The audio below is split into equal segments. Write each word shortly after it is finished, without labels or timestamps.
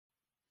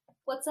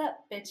What's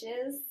up,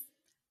 bitches?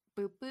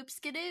 Boop boop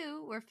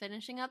skidoo, we're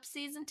finishing up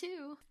season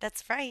 2.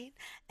 That's right.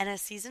 And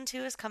as season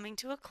 2 is coming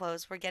to a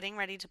close, we're getting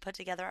ready to put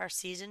together our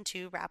season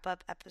 2 wrap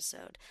up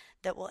episode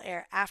that will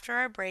air after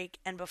our break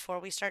and before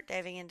we start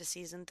diving into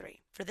season 3.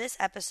 For this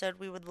episode,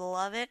 we would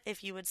love it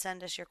if you would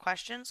send us your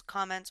questions,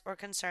 comments, or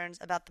concerns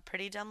about the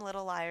Pretty Dumb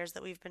Little Liars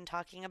that we've been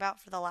talking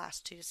about for the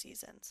last 2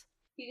 seasons.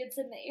 You can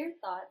submit your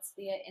thoughts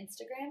via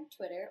Instagram,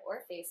 Twitter,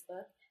 or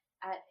Facebook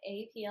at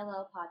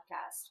APLL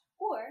Podcast,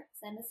 or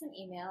send us an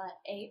email at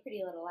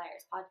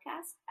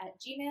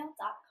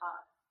aprettylittleliarspodcast@gmail.com.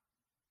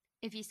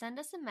 If you send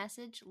us a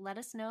message, let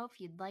us know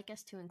if you'd like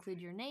us to include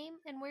your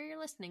name and where you're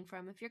listening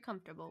from if you're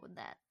comfortable with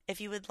that.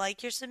 If you would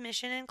like your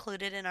submission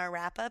included in our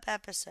wrap up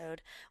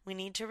episode, we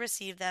need to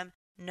receive them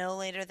no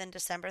later than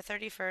December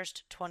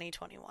 31st,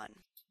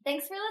 2021.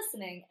 Thanks for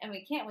listening, and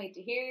we can't wait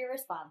to hear your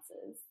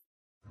responses.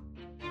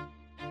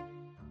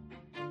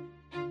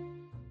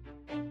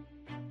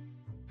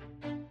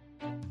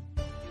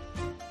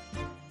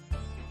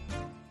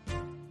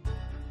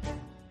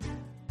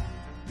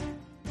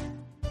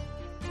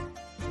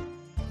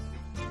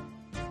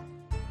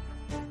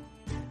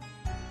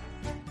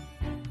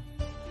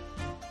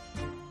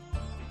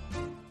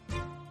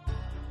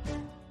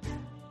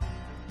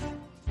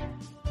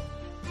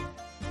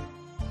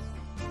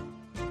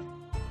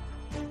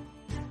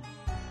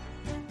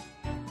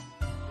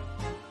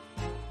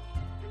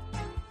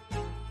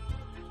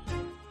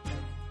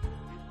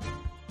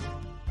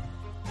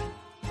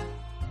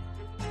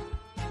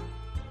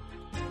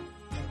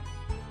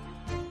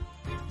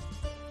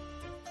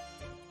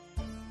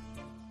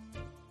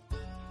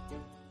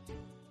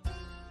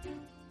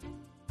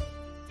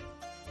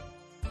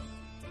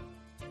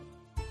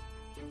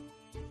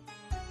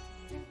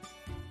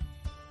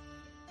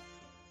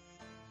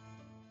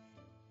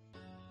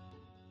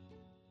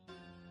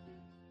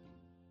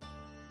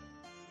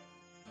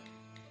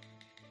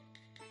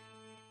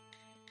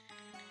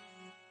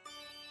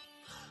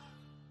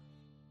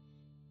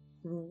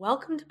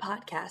 Welcome to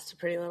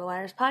Pretty Little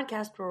Liars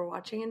Podcast, where we're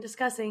watching and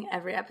discussing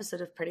every episode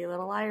of Pretty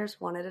Little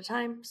Liars one at a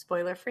time,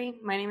 spoiler free.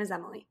 My name is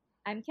Emily.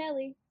 I'm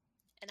Kelly.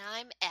 And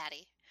I'm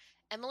Addie.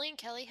 Emily and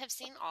Kelly have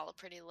seen all of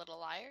Pretty Little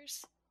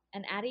Liars.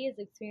 And Addie is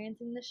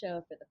experiencing the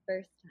show for the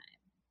first time.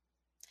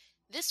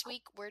 This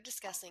week we're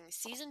discussing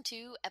Season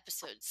 2,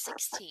 Episode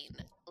 16,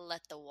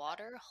 Let the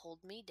Water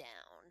Hold Me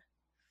Down.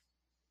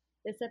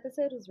 This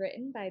episode was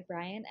written by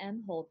Brian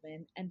M.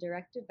 Holdman and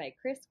directed by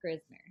Chris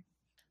Grisner.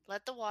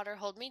 Let the Water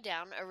Hold Me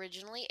Down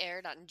originally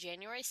aired on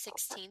January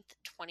 16th,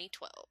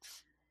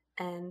 2012.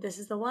 And this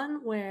is the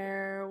one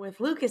where,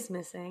 with Lucas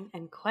missing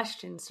and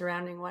questions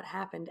surrounding what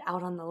happened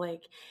out on the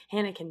lake,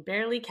 Hannah can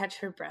barely catch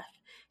her breath.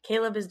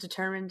 Caleb is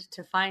determined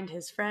to find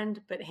his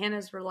friend, but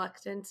Hannah's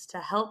reluctance to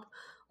help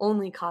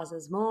only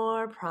causes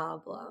more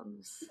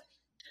problems.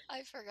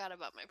 I forgot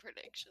about my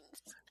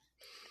predictions.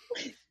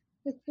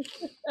 I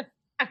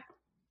love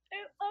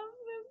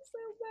them so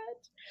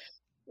much.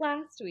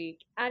 Last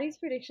week, Addie's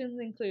predictions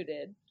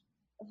included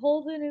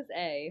Holden is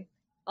A,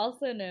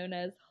 also known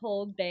as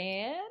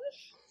Holdan.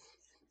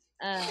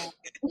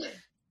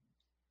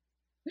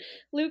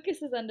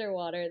 Lucas is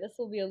underwater. This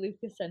will be a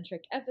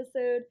Lucas-centric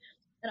episode,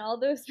 and all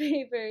those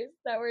papers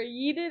that were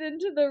yeeted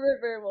into the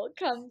river will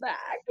come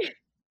back.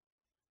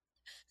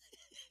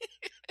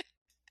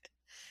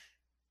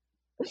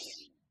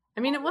 I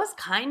mean, it was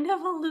kind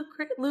of a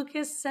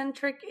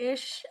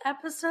Lucas-centric-ish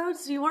episode,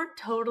 so you weren't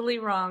totally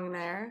wrong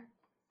there.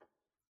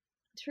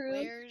 True.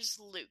 Where's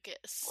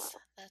Lucas?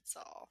 That's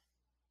all.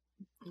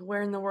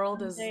 Where in the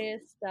world is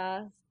Lucas?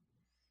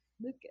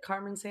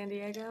 Carmen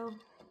Sandiego?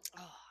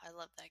 Oh, I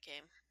love that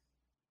game.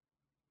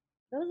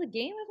 That was a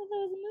game? I thought that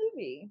was a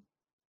movie.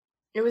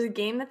 It was a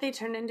game that they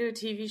turned into a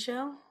TV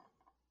show?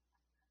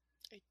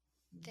 I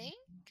think?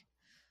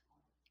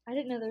 I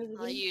didn't know there was a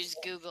game. I'll use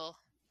Google.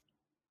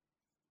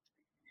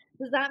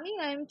 Does that mean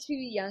I'm too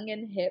young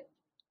and hip?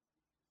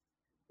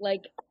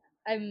 Like,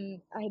 I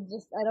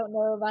don't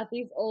know about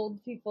these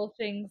old people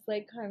things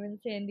like Carmen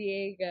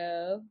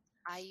Sandiego.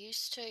 I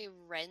used to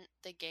rent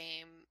the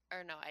game,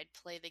 or no, I'd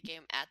play the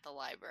game at the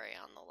library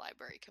on the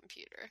library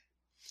computer.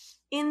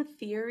 In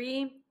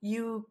theory,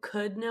 you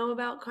could know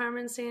about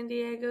Carmen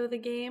Sandiego, the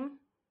game,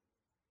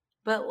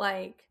 but,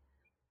 like,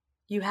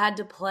 you had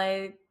to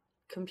play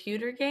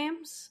computer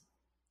games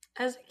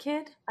as a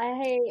kid?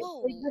 I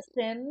played The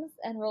Sims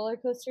and Roller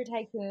Coaster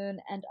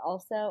Tycoon, and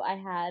also I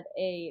had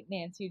a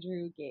Nancy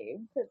Drew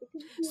game for the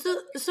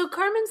computer. So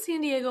Carmen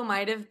Sandiego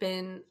might have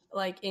been,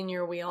 like, in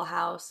your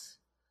wheelhouse.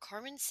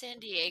 Carmen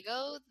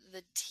Sandiego,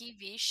 the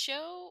TV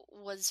show,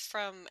 was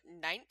from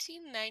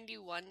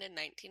 1991 to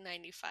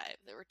 1995.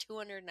 There were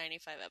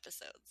 295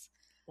 episodes.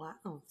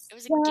 Wow. It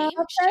was a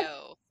game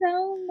show.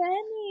 So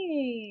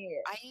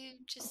many.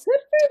 Good for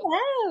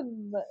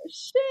them.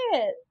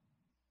 Shit.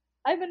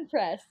 I'm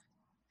impressed.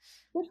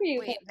 Good for you.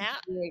 Wait, now,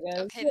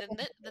 okay,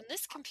 then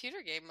this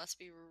computer game must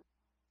be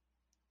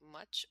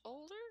much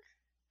older?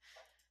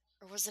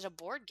 Or was it a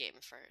board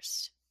game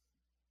first?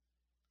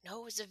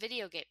 No, it was a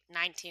video game.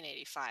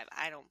 1985.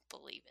 I don't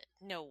believe it.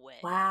 No way.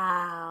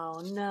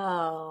 Wow,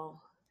 no.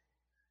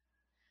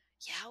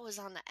 Yeah, it was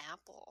on the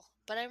Apple.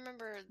 But I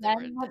remember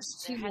I'm not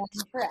too had. young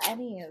for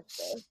any of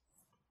this.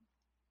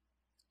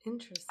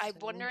 Interesting. I'm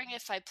wondering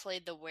if I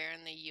played the Where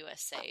in the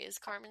USA is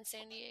Carmen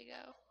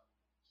Sandiego.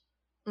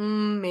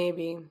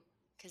 Maybe.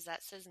 Because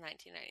that says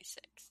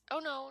 1996. Oh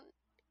no,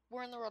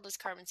 Where in the World is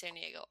Carmen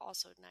Sandiego,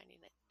 also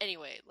 99.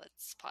 Anyway,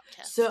 let's pot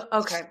test. So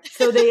okay,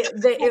 so they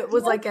it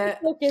was like a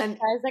Focus,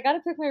 guys. I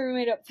gotta pick my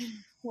roommate up from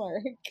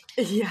work.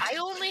 yeah. I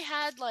only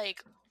had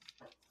like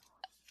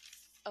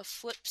a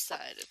flip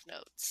side of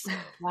notes.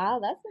 Wow,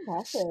 that's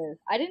impressive.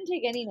 I didn't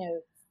take any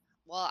notes.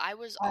 Well, I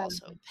was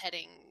also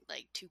petting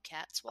like 2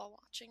 cats while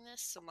watching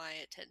this, so my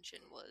attention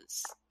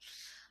was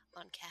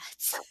on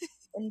cats.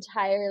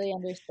 Entirely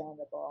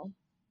understandable.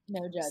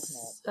 No judgment.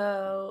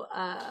 So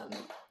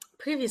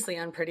previously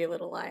on Pretty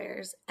Little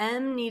Liars,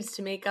 M needs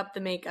to make up the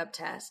makeup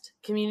test,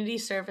 community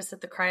service at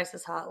the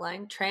crisis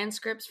hotline,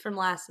 transcripts from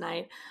last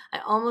night. I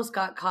almost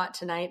got caught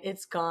tonight.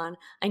 It's gone.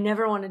 I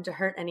never wanted to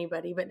hurt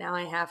anybody, but now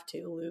I have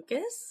to.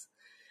 Lucas?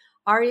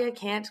 Arya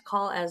can't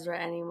call Ezra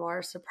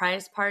anymore.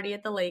 Surprise party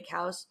at the lake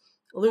house.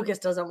 Lucas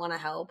doesn't want to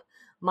help.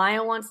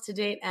 Maya wants to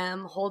date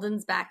M.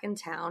 Holden's back in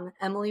town.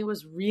 Emily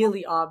was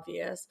really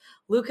obvious.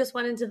 Lucas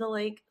went into the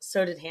lake.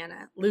 So did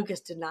Hannah. Lucas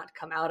did not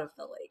come out of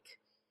the lake.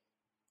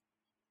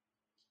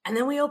 And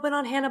then we open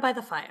on Hannah by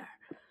the fire.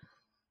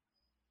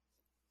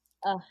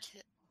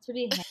 To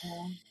be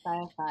Hannah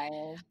by a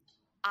fire.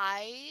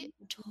 I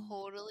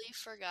totally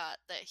forgot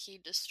that he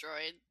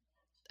destroyed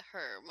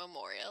her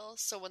memorial.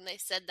 So when they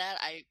said that,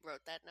 I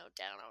wrote that note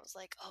down. I was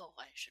like, oh,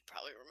 I should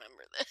probably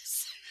remember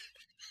this.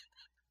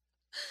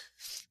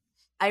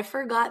 I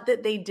forgot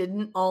that they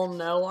didn't all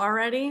know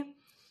already.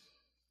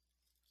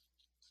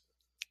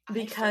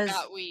 Because I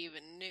forgot we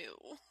even knew.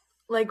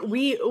 Like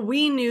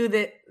we knew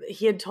that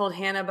he had told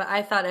Hannah, but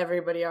I thought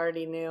everybody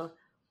already knew.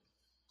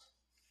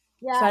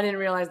 Yeah. So I didn't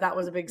realize that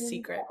was a big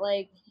secret.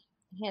 Like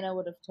Hannah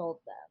would have told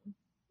them.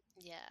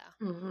 Yeah.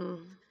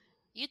 Mm-hmm.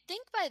 You'd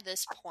think by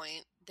this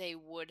point they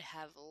would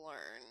have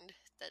learned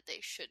that they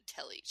should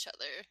tell each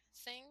other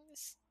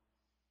things.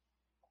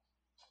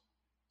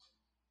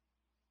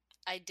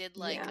 I did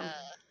like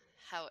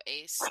how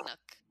Ace snuck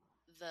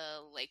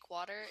the lake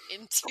water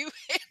into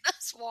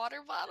Hannah's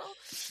water bottle.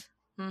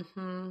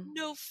 Mm-hmm.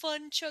 No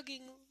fun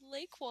chugging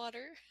lake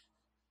water.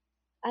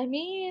 I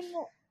mean,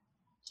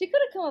 she could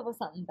have come up with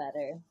something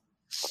better.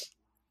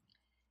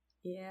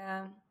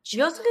 Yeah.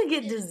 You also could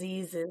get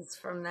diseases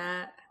from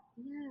that.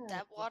 Yeah.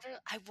 That water,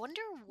 I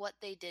wonder what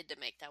they did to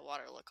make that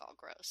water look all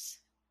gross.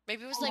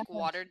 Maybe it was like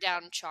watered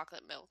down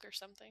chocolate milk or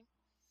something.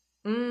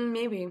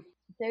 Maybe.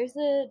 There's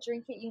a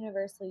drink at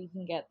Universal you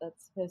can get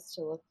that's supposed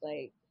to look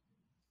like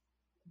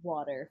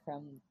water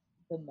from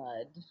the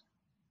mud.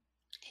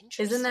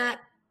 Isn't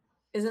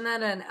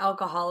that an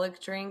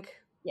alcoholic drink?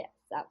 Yes,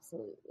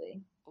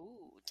 absolutely.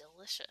 Ooh,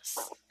 delicious.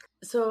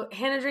 So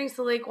Hannah drinks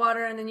the lake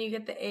water, and then you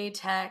get the A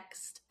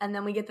text, and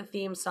then we get the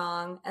theme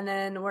song, and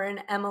then we're in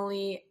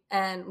Emily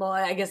and, well,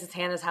 I guess it's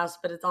Hannah's house,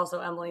 but it's also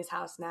Emily's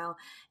house now,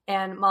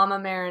 and Mama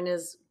Marin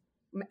is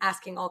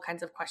asking all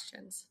kinds of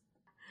questions.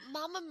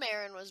 Mama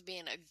Marin was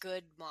being a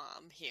good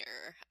mom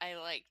here. I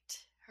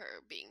liked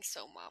her being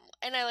so mom,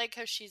 and I like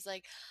how she's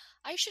like,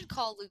 I should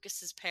call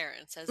Lucas's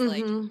parents as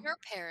like your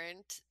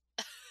parent.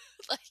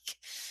 Like,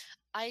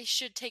 I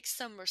should take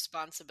some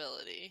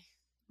responsibility.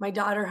 My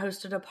daughter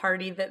hosted a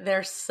party that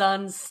their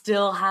son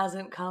still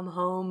hasn't come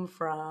home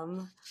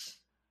from.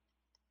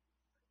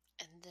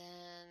 And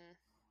then,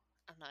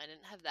 oh no, I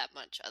didn't have that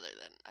much other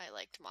than I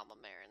liked Mama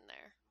Marin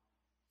there.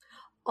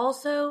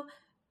 Also,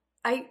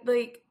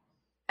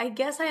 I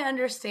guess I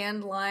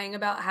understand lying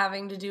about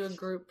having to do a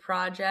group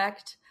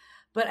project,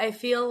 but I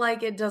feel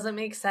like it doesn't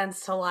make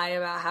sense to lie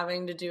about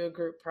having to do a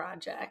group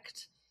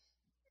project.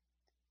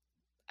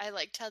 I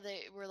liked how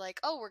they were like,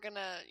 oh, we're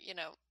gonna,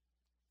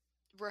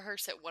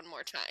 rehearse it one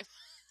more time.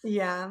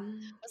 Yeah.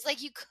 I was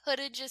like, you could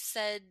have just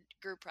said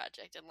group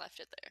project and left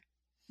it there.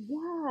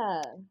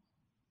 Yeah.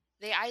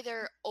 They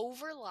either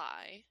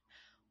over-lie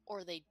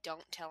or they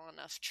don't tell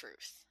enough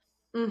truth.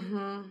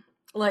 Mm-hmm.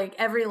 Like,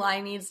 every lie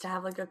needs to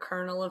have, like, a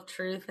kernel of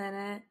truth in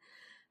it.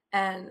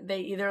 And they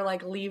either,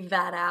 like, leave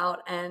that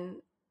out and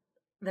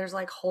there's,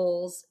 like,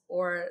 holes,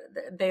 or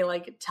they,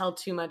 like, tell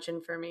too much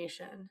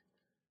information.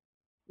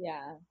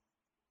 Yeah.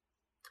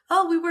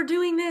 Oh, we were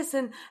doing this,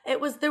 and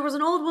there was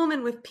an old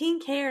woman with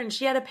pink hair, and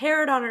she had a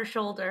parrot on her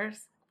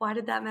shoulders. Why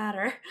did that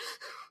matter?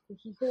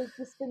 He could have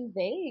just been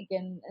vague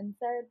and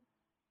said,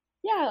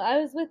 yeah, I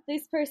was with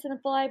this person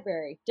at the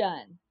library.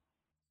 Done.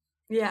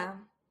 Yeah.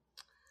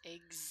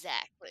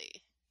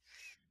 Exactly.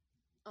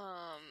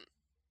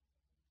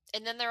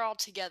 And then they're all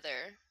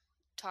together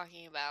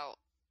talking about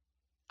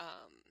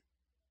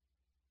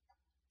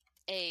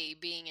A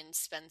being in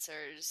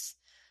Spencer's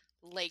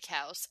lake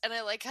house, and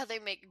I like how they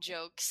make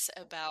jokes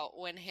about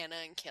when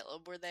Hannah and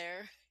Caleb were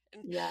there.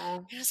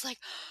 And it's like,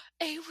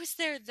 A was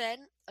there then.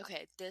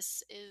 Okay,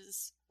 this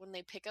is when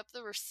they pick up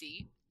the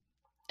receipt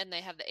and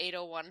they have the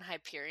 801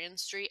 Hyperion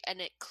Street,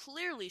 and it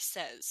clearly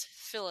says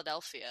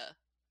Philadelphia,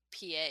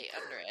 PA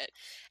under it.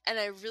 And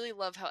I really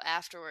love how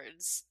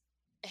afterwards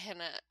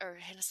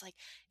Hannah's like,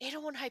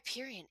 801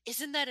 Hyperion,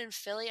 isn't that in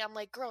Philly? I'm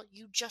like, girl,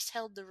 you just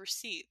held the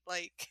receipt.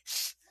 Like,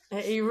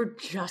 you were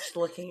just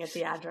looking at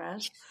the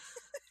address.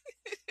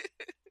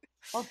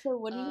 Also,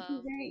 wouldn't it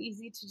be very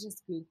easy to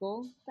just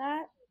Google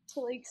that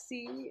to like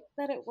see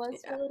that it was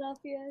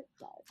Philadelphia?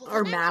 Well,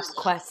 or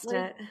MapQuest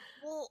it.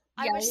 Well,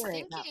 yeah, I was you're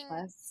thinking,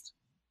 right, MapQuest.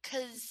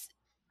 because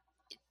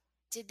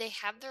did they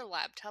have their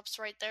laptops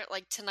right there?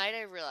 Like, tonight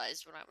I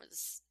realized when I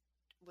was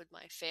with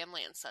my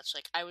family and such,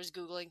 like, I was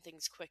Googling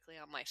things quickly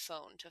on my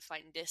phone to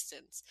find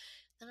distance.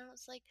 And I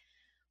was like,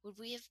 would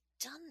we have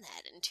done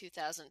that in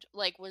 2000?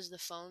 Like, was the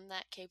phone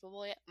that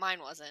capable yet?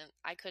 Mine wasn't.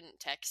 I couldn't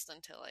text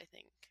until, I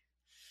think,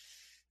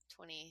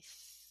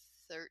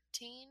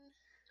 2013.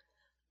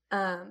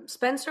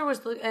 Spencer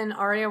and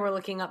Aria were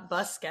looking up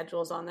bus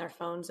schedules on their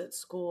phones at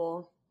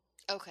school.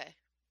 Okay.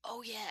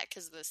 Oh, yeah,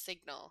 because of the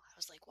signal. I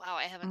was like, wow,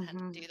 I haven't had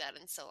to do that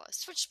in so long.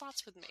 Switch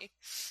spots with me.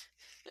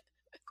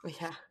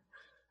 Yeah.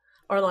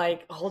 Or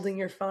like holding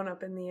your phone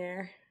up in the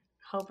air,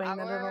 hoping that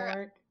it'll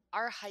work.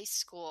 Our high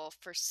school,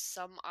 for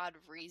some odd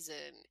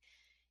reason,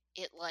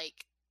 it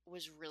like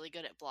was really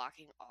good at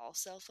blocking all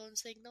cell phone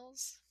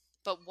signals.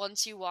 But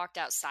once you walked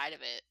outside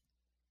of it,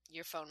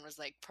 your phone was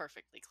like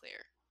perfectly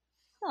clear.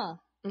 Huh.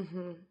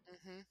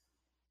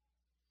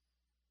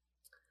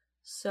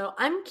 So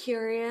I'm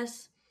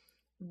curious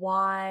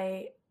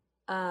why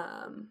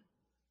the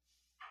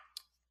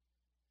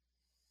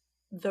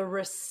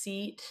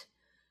receipt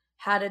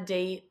had a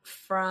date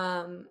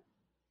from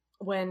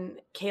when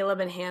Caleb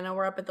and Hannah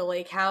were up at the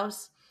lake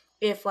house,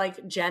 if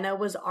like Jenna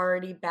was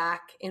already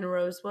back in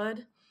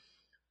Rosewood.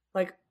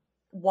 Like,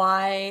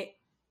 why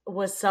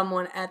was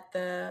someone at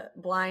the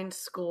blind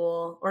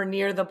school or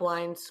near the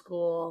blind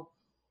school?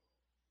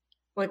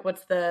 Like,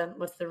 what's the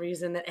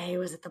reason that A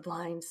was at the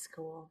blind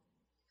school?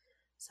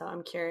 So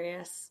I'm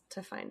curious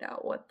to find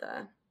out what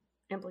the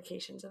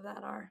implications of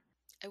that are.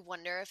 I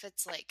wonder if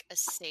it's like a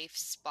safe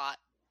spot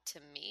to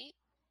meet.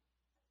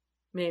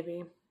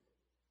 Maybe.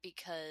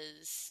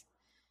 Because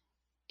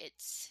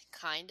it's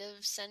kind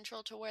of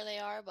central to where they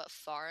are, but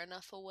far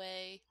enough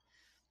away.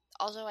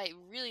 Also, I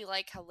really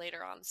like how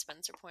later on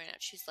Spencer pointed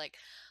out, she's like,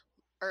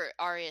 or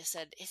Aria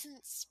said,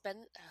 isn't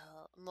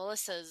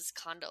Melissa's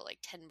condo like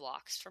 10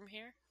 blocks from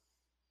here?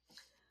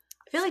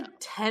 I feel like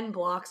 10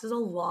 blocks is a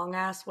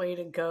long-ass way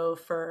to go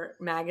for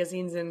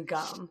magazines and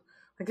gum.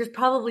 Like, there's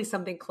probably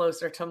something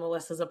closer to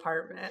Melissa's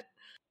apartment.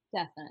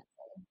 Definitely.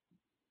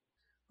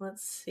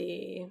 Let's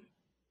see.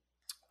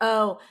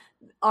 Oh,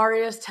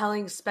 Aria's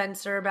telling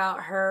Spencer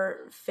about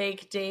her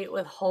fake date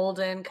with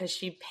Holden because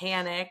she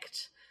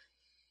panicked.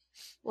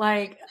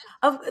 Like,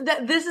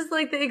 this is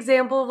like the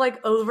example of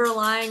like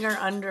overlying or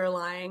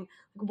underlying.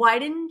 Why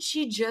didn't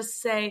she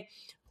just say,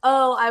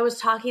 oh, I was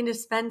talking to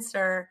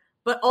Spencer,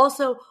 but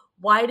also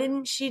why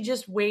didn't she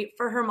just wait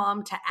for her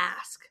mom to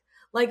ask?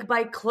 Like,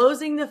 by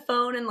closing the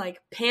phone and like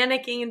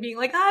panicking and being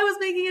like, I was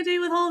making a date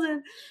with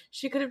Holden,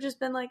 she could have just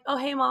been like, oh,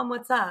 hey, mom,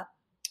 what's up?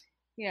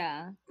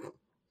 Yeah.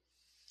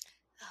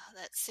 Oh,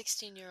 that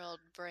 16-year-old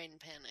brain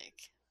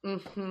panic.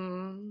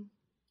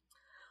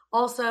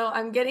 Also,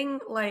 I'm getting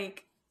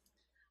like,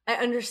 I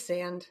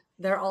understand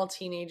they're all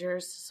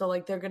teenagers, so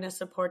like they're gonna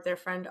support their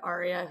friend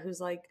Aria, who's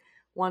like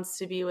wants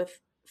to be with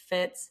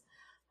Fitz,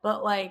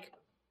 but like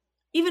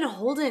even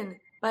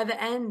Holden by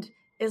the end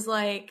is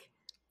like,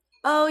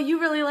 oh, you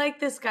really like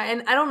this guy.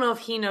 And I don't know if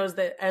he knows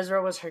that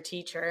Ezra was her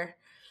teacher.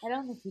 I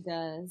don't think he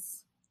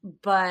does.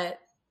 But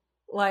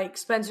like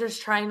Spencer's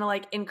trying to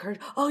like encourage,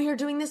 oh, you're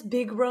doing this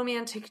big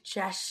romantic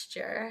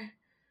gesture.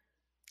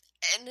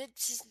 And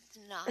it's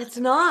not. It's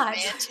not.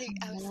 Romantic.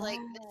 I was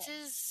like, this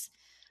is...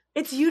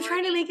 It's you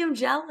trying to make him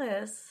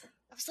jealous.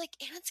 I was like,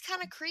 and it's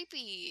kind of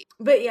creepy.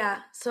 But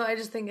yeah, so I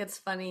just think it's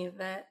funny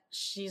that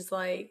she's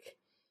like,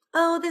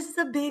 oh, this is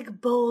a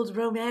big, bold,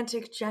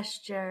 romantic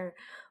gesture,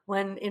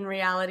 when in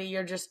reality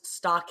you're just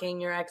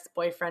stalking your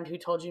ex-boyfriend who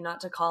told you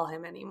not to call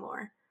him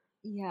anymore.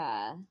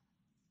 Yeah.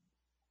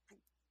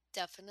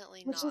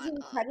 Definitely Which not. Which is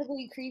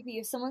incredibly creepy.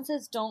 If someone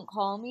says, don't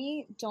call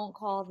me, don't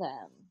call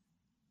them.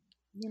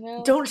 You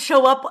know? Don't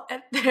show up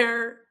at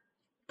their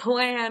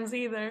plans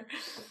either.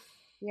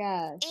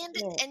 Yeah.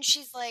 And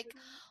she's like,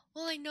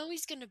 well, I know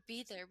he's going to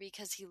be there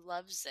because he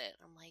loves it.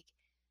 I'm like,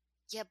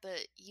 yeah,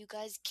 but you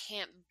guys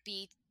can't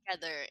be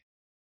together.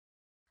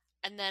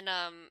 And then,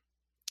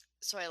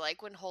 so I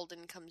like when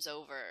Holden comes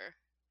over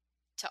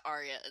to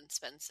Arya and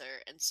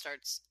Spencer and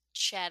starts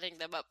chatting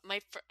them up.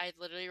 I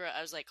literally wrote,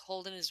 I was like,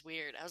 Holden is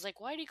weird. I was like,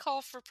 why'd he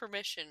call for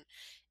permission?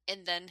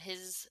 And then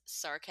his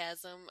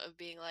sarcasm of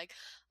being like,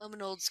 I'm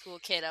an old school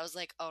kid. I was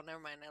like, oh,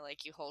 never mind. I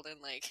like you, Holden.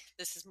 Like,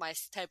 this is my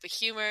type of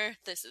humor.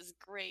 This is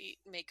great.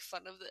 Make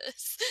fun of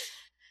this.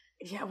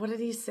 Yeah, what did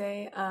he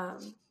say?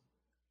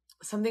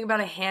 Something about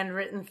a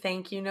handwritten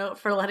thank you note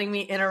for letting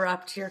me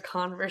interrupt your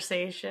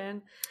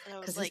conversation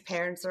because his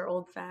parents are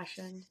old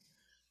fashioned.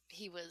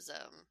 He was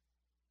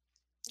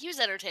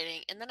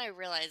entertaining, and then I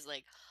realized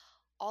like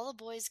all the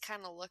boys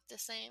kind of look the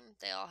same.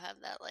 They all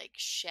have that like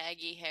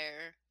shaggy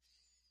hair.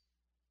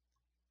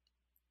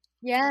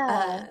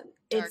 Yeah.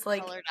 It's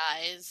like dark-colored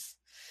eyes.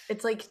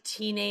 It's like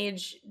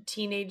teenage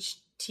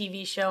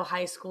TV show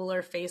high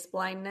schooler face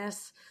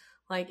blindness.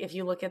 Like if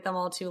you look at them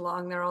all too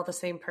long, they're all the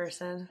same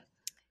person.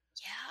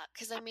 Yeah,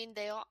 because I mean,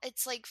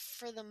 it's like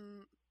for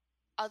them,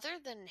 other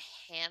than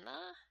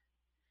Hannah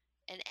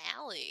and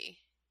Allie,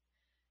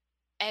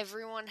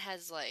 everyone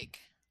has like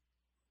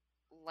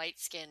light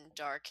skin,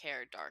 dark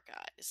hair, dark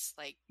eyes.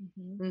 Like,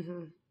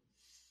 Mm-hmm.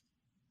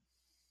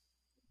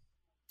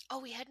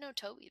 oh, we had no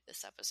Toby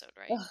this episode,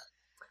 right? Ugh.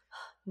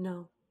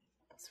 No.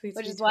 Which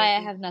sweet is why I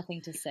Toby. have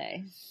nothing to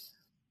say.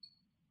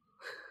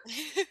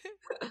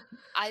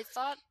 I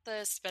thought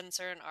the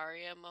Spencer and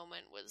Arya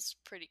moment was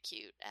pretty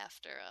cute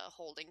after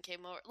Holden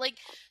came over. Like,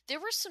 there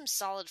were some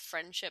solid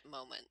friendship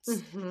moments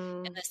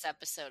in this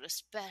episode,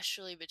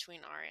 especially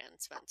between Arya and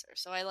Spencer.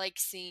 So I like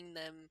seeing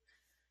them,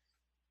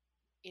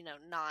 you know,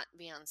 not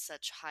be on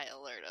such high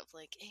alert of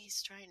like, hey,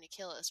 he's trying to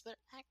kill us, but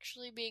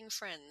actually being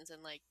friends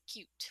and like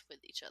cute with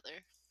each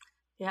other.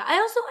 Yeah,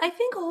 I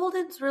think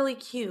Holden's really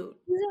cute.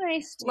 He's a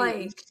nice dude.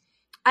 Like,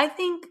 I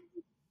think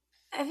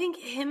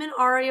him and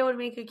Arya would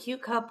make a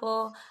cute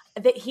couple.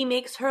 That he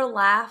makes her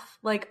laugh.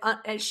 Like,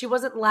 she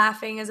wasn't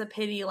laughing as a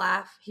pity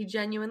laugh. He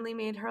genuinely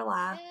made her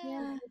laugh.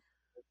 Yeah.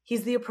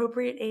 He's the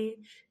appropriate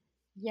age.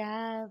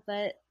 Yeah,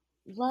 but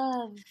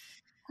love.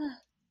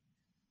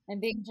 I'm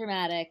being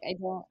dramatic. I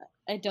don't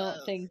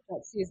Love. think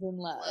that Susan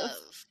loves.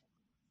 Love.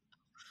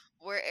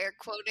 We're air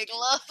quoting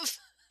love.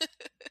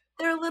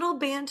 Their little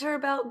banter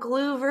about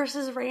glue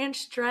versus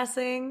ranch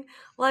dressing.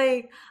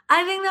 Like,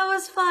 I think that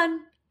was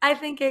fun. I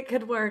think it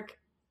could work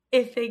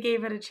if they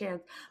gave it a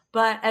chance.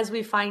 But as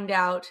we find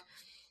out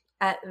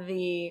at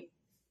the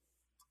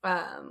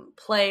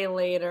play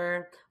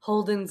later,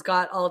 Holden's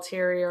got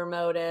ulterior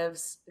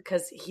motives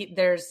because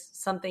there's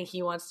something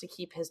he wants to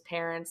keep his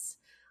parents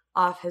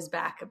off his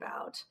back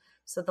about.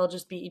 So they'll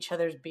just be each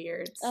other's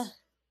beards.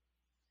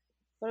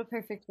 What a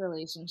perfect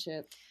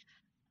relationship.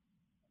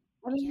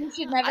 I mean, Yeah, you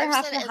should never I've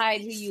have said to at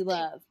hide who least you they-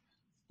 love,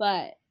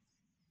 but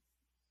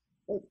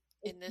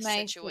in this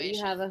nice that you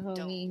situation, have a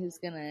homie who's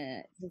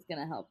gonna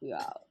help you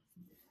out.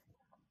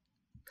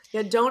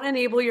 Yeah, don't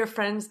enable your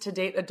friends to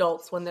date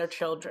adults when they're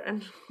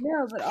children.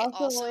 No, but I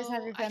also always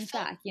have your I friends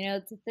felt- back. You know,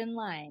 it's a thin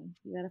line.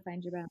 You gotta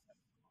find your balance.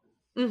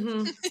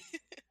 Mm-hmm.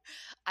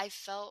 I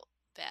felt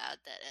bad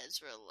that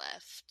Ezra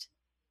left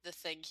the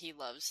thing he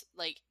loves.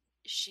 Like,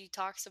 she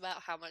talks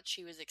about how much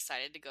he was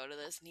excited to go to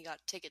this, and he got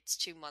tickets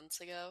 2 months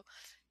ago,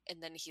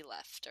 and then he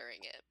left during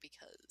it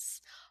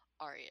because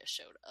Arya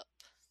showed up.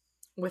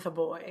 With a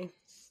boy.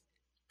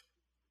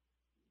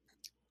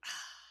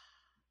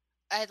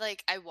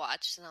 I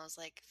watched, and I was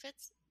like,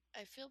 Fitz,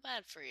 I feel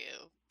bad for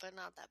you, but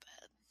not that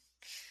bad.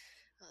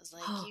 I was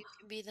like, you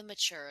can be the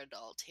mature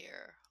adult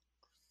here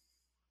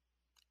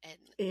and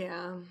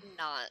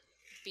not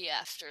be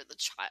after the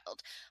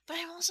child. But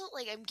I'm also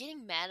like, I'm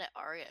getting mad at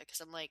Arya because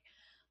I'm like,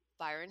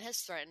 Byron has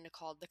threatened to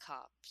call the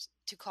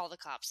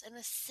cops and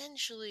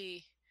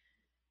essentially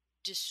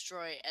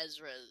destroy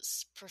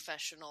Ezra's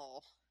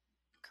professional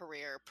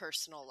career,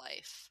 personal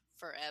life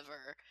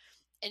forever.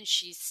 And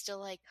she's still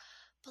like,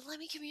 but let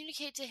me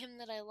communicate to him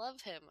that I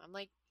love him. I'm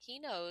like, he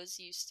knows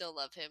you still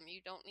love him.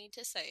 You don't need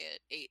to say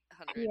it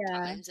 800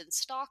 times and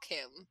stalk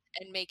him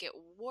and make it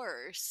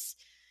worse.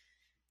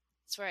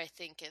 That's where I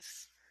think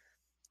if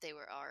they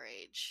were our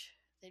age,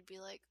 they'd be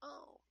like,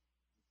 oh,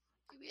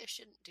 maybe I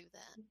shouldn't do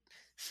that.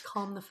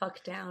 Calm the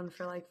fuck down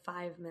for like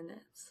 5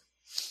 minutes.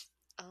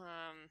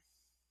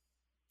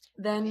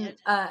 Then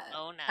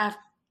Mona.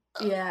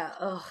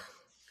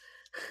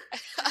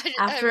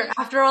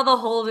 After all the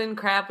Holden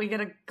crap, we get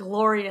a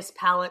glorious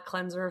palate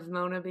cleanser of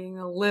Mona being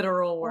a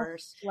literal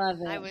worst. Love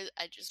it. I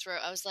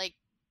was like,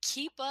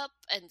 keep up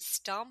and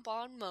stomp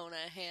on Mona,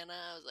 Hannah.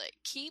 I was like,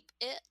 keep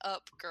it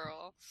up,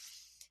 girl.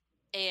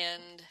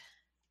 And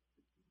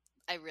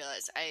I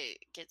realized I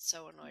get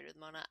so annoyed with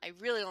Mona. I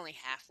really only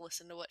half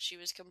listened to what she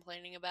was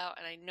complaining about,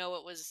 and I know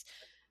it was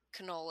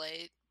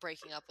Canole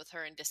breaking up with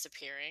her and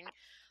disappearing.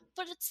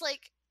 But it's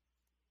like,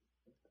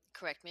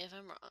 correct me if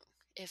I'm wrong,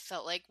 it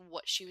felt like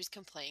what she was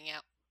complaining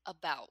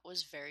about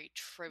was very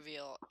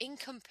trivial in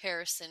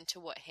comparison to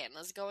what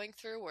Hannah's going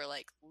through, where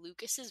like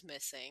Lucas is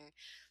missing.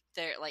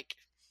 They're like,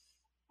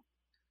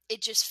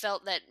 it just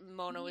felt that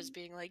Mona was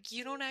being like,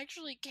 you don't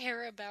actually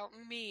care about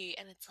me.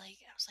 And it's like,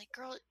 I was like,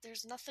 girl,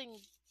 there's nothing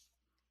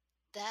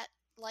that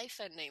life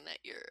ending that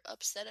you're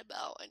upset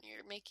about, and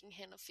you're making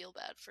Hannah feel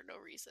bad for no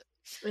reason.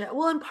 Yeah,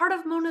 well, and part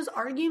of Mona's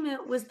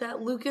argument was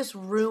that Lucas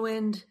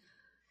ruined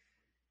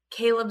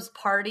Caleb's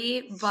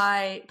party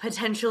by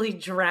potentially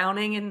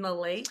drowning in the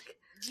lake.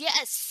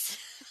 Yes.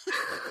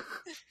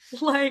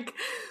 Like,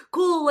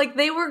 cool. Like,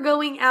 they were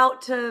going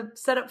out to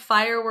set up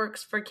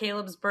fireworks for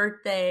Caleb's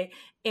birthday,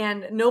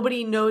 and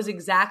nobody knows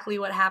exactly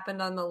what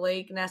happened on the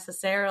lake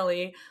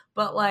necessarily,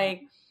 but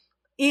like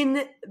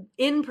in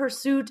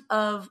pursuit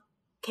of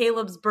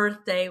Caleb's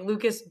birthday,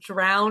 Lucas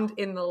drowned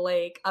in the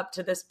lake. Up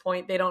to this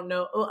point, they don't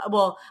know.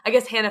 Well, I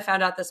guess Hannah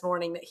found out this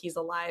morning that he's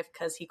alive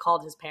because he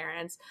called his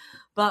parents.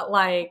 But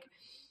like,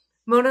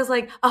 Mona's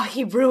like, oh,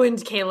 he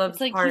ruined Caleb's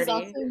it's like party. He's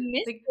also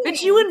missing. Like,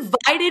 but you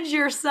invited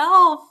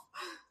yourself.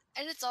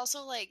 And it's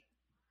also like,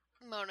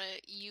 Mona,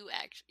 you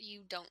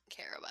don't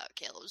care about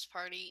Caleb's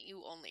party.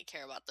 You only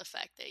care about the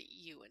fact that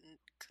you and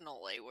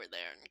Cannoli were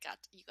there and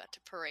you got to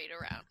parade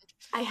around.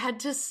 I had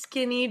to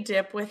skinny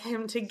dip with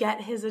him to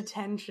get his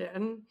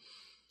attention.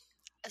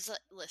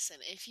 Listen,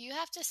 if you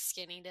have to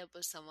skinny dip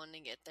with someone to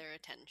get their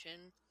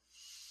attention,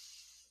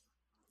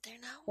 they're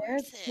not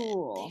worth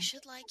it. They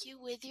should like you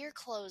with your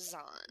clothes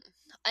on.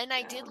 And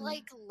I did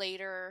like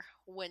later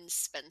when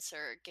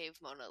Spencer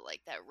gave Mona like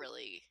that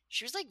really...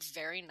 She was like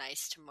very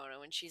nice to Mona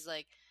when she's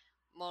like,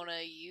 Mona,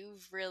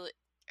 you've really...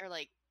 Or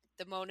like,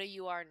 the Mona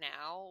you are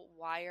now,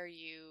 why are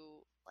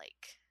you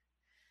like...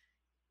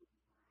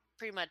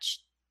 Pretty much...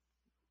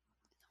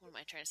 What am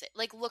I trying to say?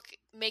 Like,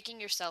 making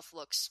yourself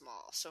look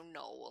small so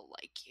Noel will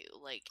like you.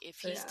 Like, if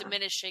he's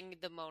diminishing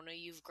the Mona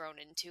you've grown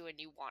into and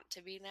you want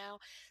to be now,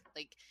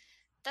 like...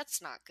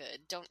 That's not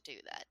good. Don't do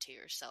that to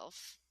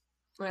yourself.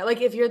 Right, like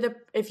if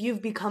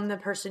you've become the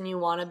person you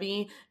want to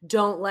be,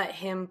 don't let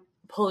him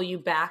pull you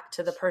back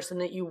to the person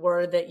that you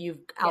were that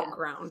you've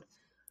outgrown.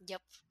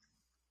 Yep.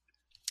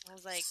 I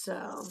was like,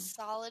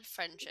 solid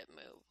friendship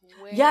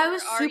move. I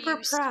was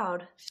super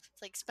proud.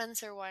 It's like,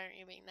 Spencer, why aren't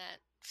you being that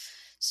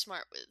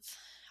smart with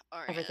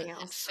Aria everything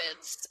else and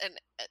Fitz? And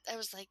I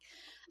was like,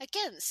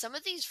 again, some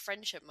of these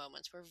friendship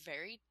moments were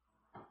very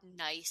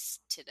nice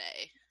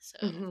today. So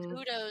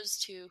kudos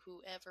to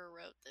whoever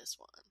wrote this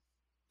one.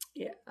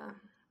 Yeah.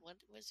 What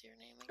was your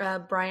name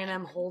again? Brian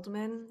M.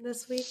 Holdman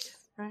this week,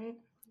 right?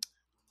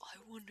 I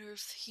wonder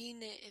if they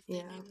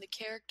named the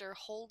character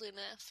Holden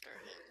after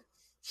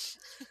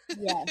him.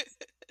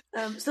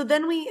 Yes. So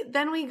then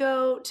we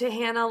go to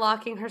Hannah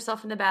locking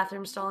herself in the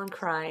bathroom stall and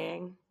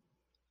crying.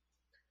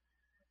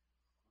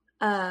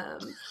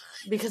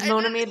 Because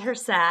Mona made her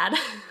sad.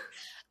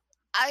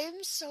 I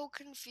am so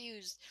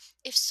confused.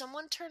 If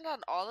someone turned on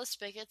all the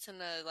spigots in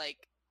the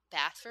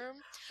bathroom,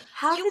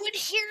 you would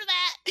hear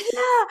that.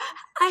 Yeah,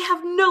 I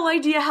have no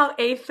idea how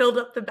A filled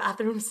up the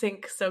bathroom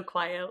sink so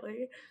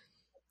quietly.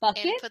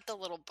 Bucket? And put the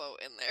little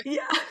boat in there.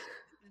 Yeah.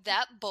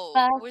 That boat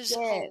was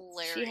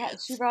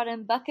hilarious. She brought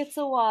in buckets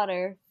of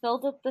water,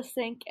 filled up the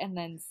sink, and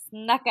then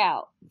snuck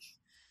out.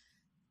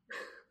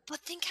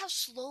 But think how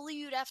slowly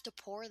you'd have to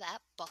pour that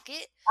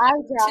bucket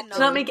to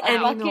not make any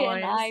bucket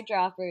noise. And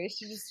eyedroppers.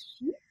 She just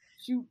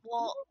shoot.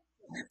 Well,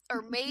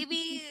 or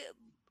maybe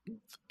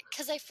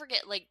because I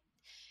forget.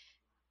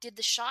 Did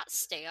the shot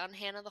stay on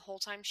Hannah the whole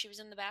time she was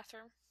in the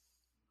bathroom?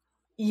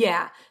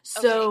 Yeah.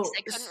 So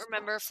I couldn't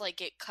remember if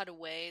it cut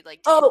away.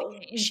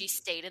 She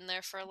stayed in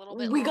there for a little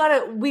bit. We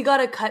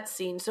got a cut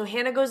scene. So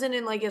Hannah goes in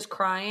and is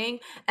crying,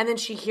 and then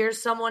she hears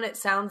someone, it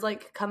sounds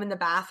like, come in the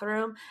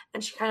bathroom,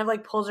 and she kind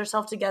of pulls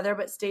herself together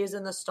but stays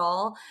in the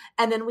stall.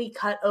 And then we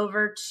cut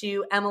over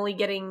to Emily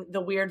getting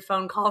the weird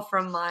phone call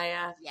from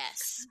Maya.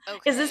 Yes.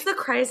 Okay. Is this the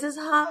crisis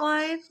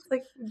hotline?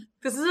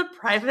 This is a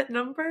private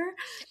number?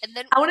 And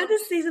then I wanted to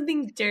say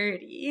something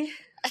dirty.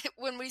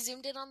 When we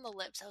zoomed in on the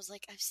lips, I was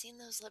like, I've seen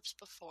those lips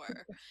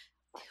before.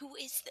 Who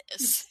is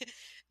this?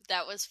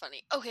 That was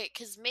funny. Okay,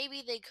 because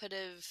maybe they could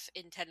have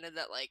intended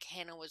that,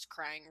 Hannah was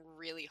crying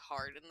really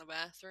hard in the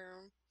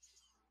bathroom.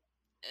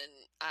 And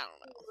I don't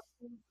know.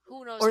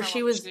 Who knows how long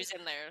she was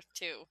in there,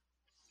 too.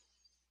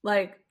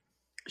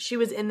 She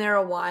was in there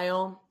a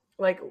while,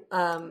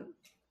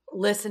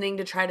 listening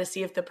to try to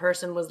see if the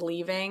person was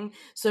leaving.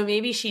 So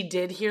maybe she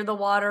did hear the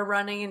water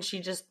running and she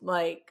just,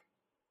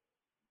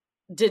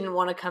 didn't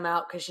want to come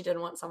out because she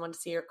didn't want someone to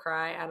see her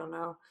cry. I don't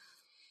know.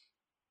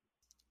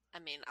 I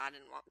mean, I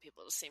didn't want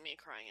people to see me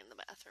crying in the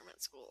bathroom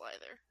at school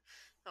either.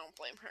 I don't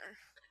blame her.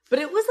 But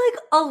it was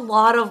a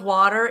lot of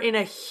water in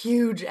a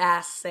huge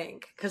ass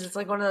sink because it's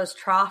one of those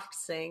trough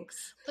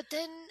sinks. But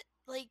then,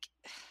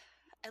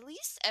 at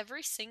least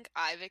every sink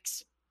I've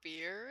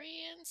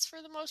experienced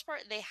for the most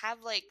part, they have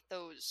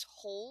those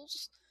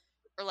holes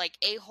or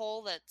a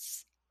hole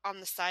that's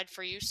on the side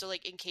for you. So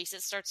in case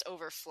it starts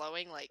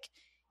overflowing,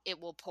 it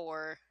will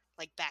pour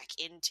back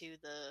into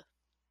the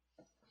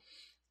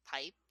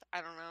pipe.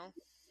 I don't know.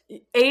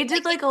 A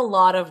did a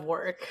lot of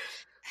work.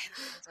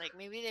 I was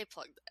maybe they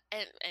plugged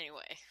that.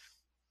 Anyway.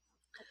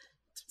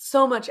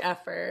 So much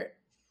effort.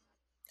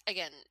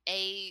 Again,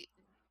 A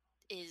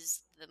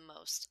is the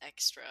most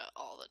extra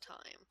all the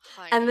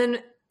time.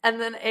 And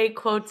then A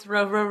quotes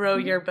row, row, row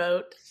your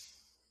boat.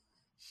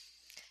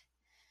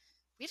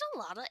 We had a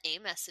lot of A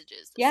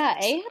messages. Yeah,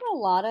 A had a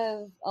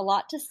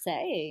lot to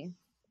say.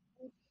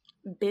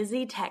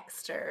 Busy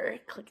texter,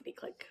 clickety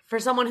click, for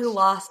someone who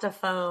lost a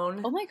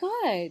phone. Oh my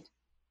god!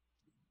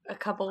 A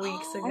couple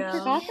weeks ago, I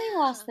forgot they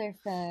lost their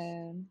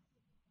phone.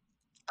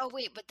 Oh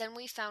wait, but then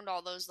we found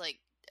all those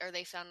or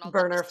they found all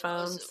burner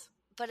phones.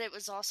 But it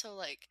was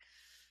also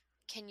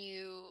can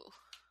you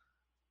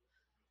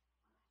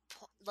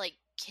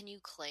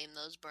claim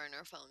those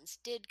burner phones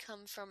did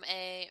come from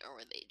A, or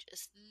were they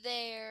just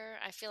there?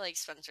 I feel like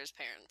Spencer's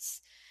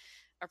parents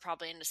are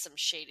probably into some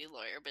shady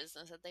lawyer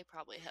business that they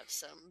probably have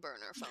some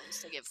burner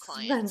phones to give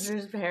clients.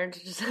 Spencer's parents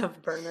just have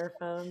burner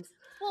phones.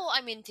 Well,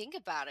 I mean, think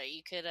about it.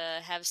 You could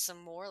have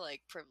some more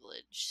like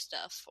privilege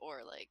stuff,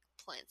 or like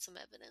plant some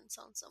evidence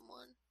on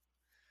someone.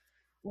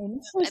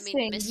 Interesting.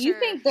 I mean, You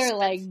think they're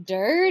like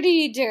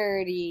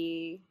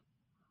dirty?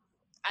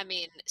 I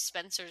mean,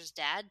 Spencer's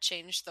dad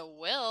changed the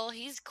will.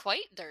 He's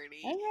quite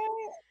dirty. Okay.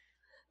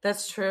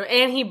 That's true.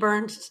 And he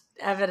burned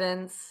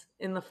evidence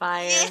in the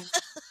fire.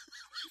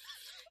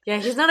 Yeah,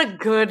 he's not a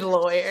good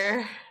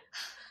lawyer.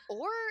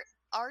 Or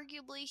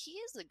arguably he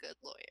is a good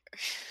lawyer.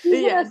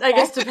 Yeah, I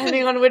guess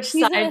depending on which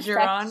side you're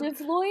on. He's an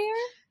effective lawyer.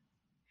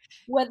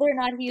 Whether or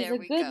not he's There a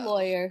we good go.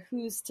 lawyer,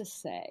 who's to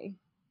say?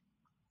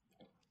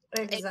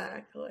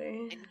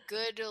 Exactly. And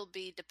good will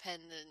be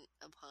dependent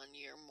upon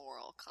your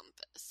moral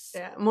compass.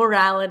 Yeah,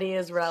 morality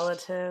is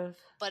relative.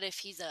 But if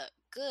he's a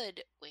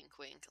good wink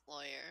wink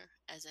lawyer,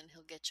 as in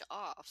he'll get you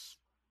off,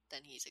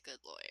 then he's a good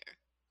lawyer.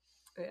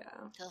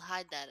 Yeah. He'll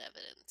hide that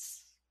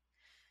evidence.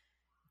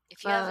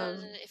 If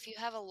you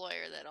have a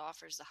lawyer that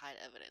offers to hide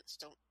evidence,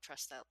 don't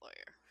trust that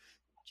lawyer.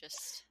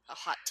 Just a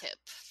hot tip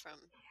from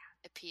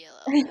a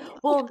PLL.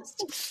 Well,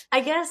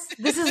 I guess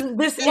this isn't Time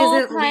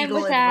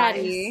legal with advice.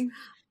 Addie.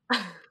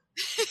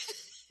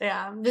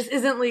 Yeah, this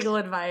isn't legal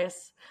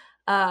advice.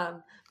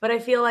 But I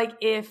feel like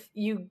if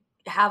you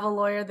have a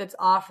lawyer that's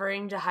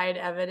offering to hide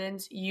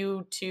evidence,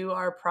 you too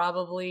are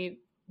probably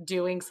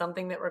doing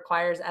something that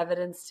requires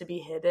evidence to be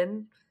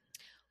hidden.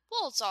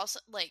 Well, it's also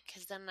like,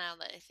 because then now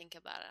that I think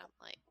about it, I'm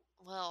like,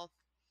 well,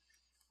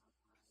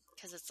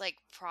 because it's like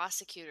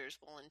prosecutors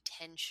will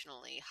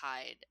intentionally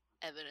hide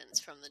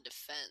evidence from the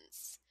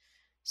defense,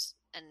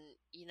 and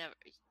you never,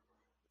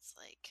 it's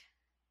like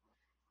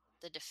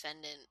the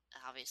defendant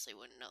obviously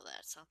wouldn't know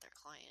that, it's not their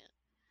client,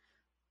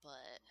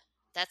 but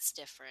that's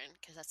different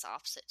because that's the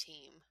opposite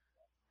team.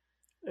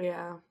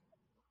 Yeah,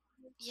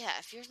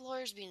 if your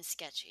lawyer's being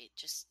sketchy,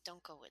 just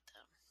don't go with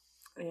them.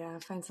 Yeah,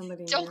 find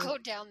somebody Don't new. go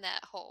down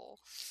that hole.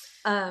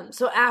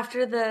 So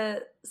after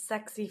the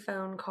sexy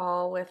phone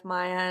call with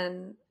Maya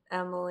and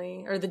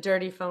Emily, or the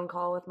dirty phone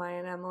call with Maya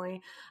and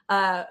Emily,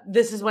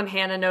 this is when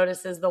Hannah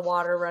notices the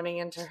water running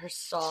into her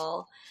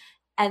stall.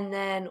 And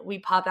then we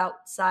pop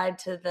outside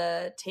to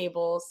the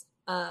tables.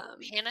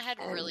 Hannah had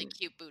really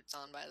cute boots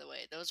on, by the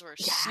way. Those were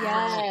so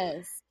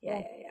Yes.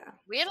 Yeah.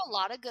 We had a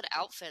lot of good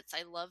outfits.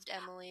 I loved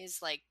Emily's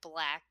like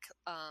black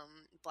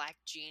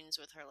jeans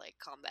with her like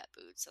combat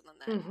boots, and then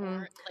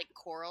that like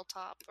coral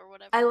top or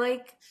whatever. I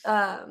like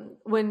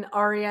when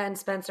Arya and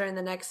Spencer in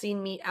the next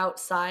scene meet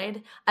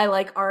outside. I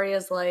like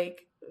Arya's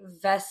like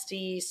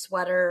vesty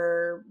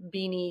sweater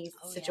beanie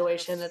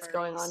situation that's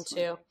going on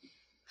too.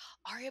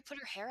 Arya put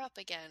her hair up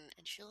again,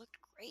 and she looked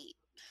great.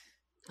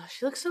 Oh,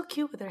 she looks so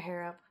cute with her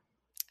hair up.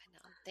 I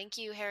know. Thank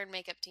you, hair and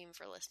makeup team,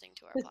 for listening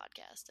to our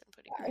podcast and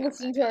putting her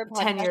listening hair to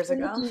back our up. podcast 10 years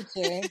ago. in the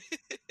future.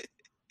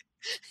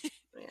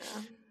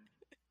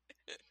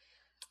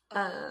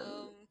 Yeah.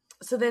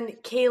 So then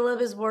Caleb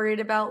is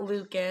worried about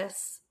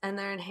Lucas, and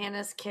they're in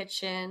Hannah's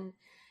kitchen,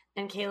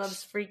 and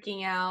Caleb's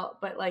freaking out,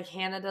 but like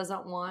Hannah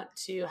doesn't want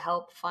to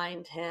help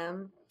find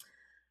him.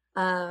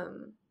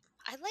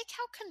 I like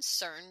how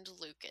concerned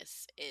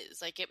Lucas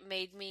is. Like, it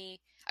made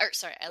me... I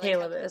like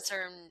Caleb how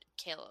concerned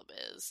Caleb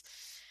is.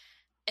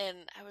 And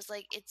I was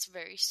like, it's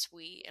very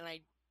sweet, and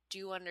I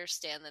do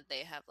understand that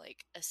they have,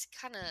 like, a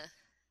kind of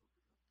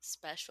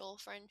special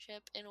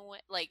friendship in a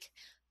way. Like,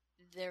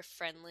 they're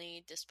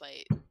friendly,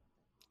 despite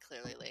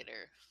clearly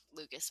later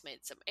Lucas made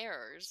some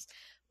errors.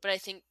 But I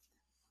think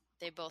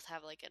they both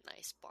have, like, a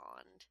nice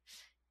bond.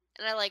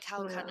 And I like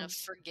how kind of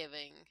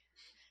forgiving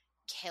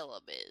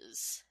Caleb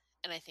is.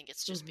 And I think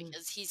it's just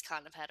because he's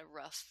kind of had a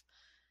rough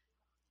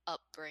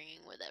upbringing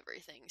with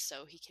everything,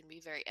 so he can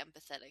be very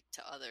empathetic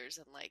to others,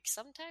 and like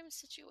sometimes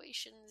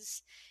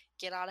situations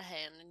get out of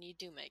hand and you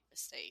do make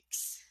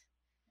mistakes,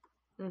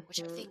 which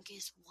I think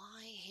is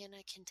why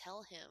Hannah can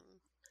tell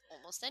him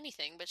almost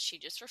anything, but she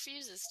just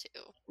refuses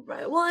to.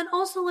 Right. Well, and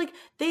also like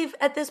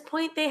at this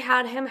point they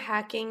had him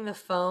hacking the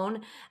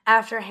phone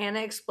after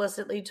Hannah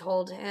explicitly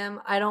told him,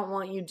 I don't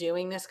want you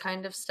doing this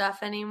kind of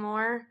stuff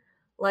anymore.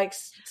 Like,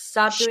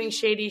 stop doing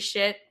shady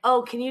shit.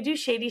 Oh, can you do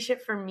shady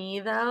shit for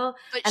me, though?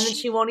 And then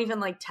she won't even,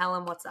 like, tell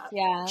him what's up.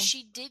 Yeah.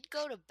 She did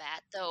go to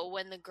bat, though.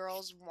 When the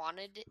girls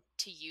wanted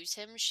to use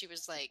him, she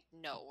was like,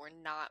 no, we're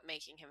not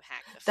making him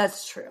hack the phone.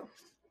 That's true.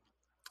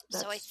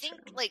 So I think,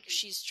 like,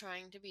 she's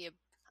trying to be I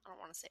don't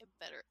want to say a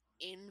better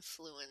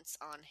influence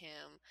on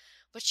him,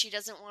 but she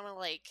doesn't want to,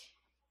 like,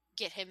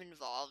 get him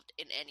involved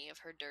in any of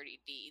her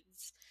dirty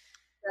deeds.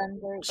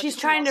 She's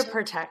trying to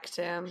protect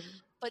him.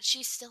 But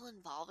she's still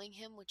involving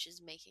him, which is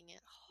making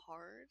it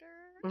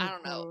harder. I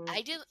don't know.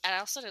 I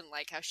also didn't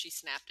like how she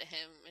snapped at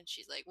him, and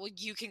she's like, well,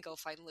 you can go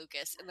find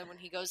Lucas. And then when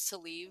he goes to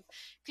leave,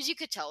 because you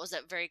could tell it was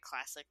that very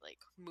classic, like,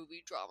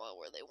 movie drama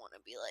where they want to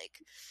be like,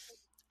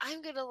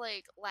 I'm gonna,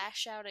 like,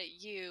 lash out at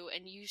you,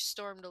 and you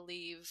storm to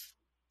leave,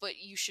 but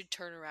you should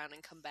turn around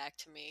and come back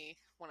to me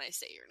when I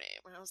say your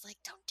name. And I was like,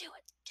 don't do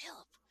it,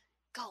 Caleb.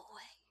 Go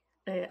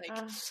away. Yeah.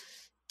 Like,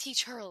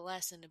 teach her a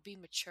lesson to be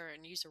mature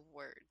and use her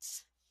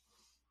words.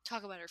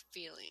 Talk about her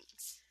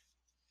feelings.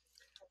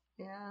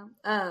 Yeah.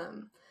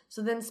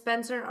 So then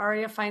Spencer and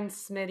Arya find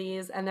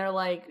Smitty's, and they're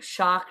like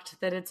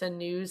shocked that it's a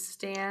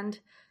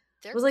newsstand.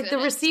 It was like the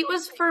receipt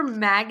was for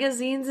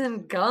magazines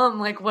and gum.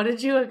 Like, what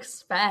did you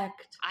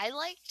expect? I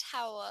liked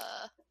how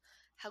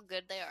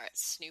good they are at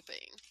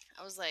snooping.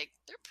 I was like,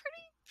 they're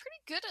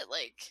pretty good at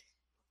like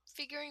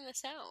figuring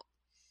this out.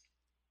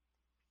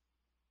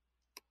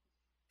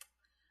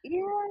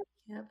 Yeah.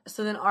 Yep.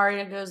 So then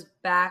Arya goes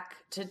back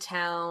to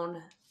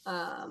town,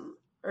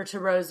 or to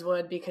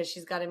Rosewood, because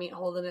she's got to meet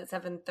Holden at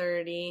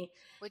 7:30.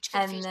 Which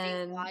confused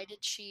me. Why did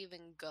she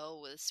even go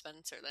with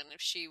Spencer then, if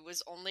she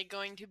was only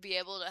going to be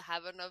able to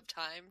have enough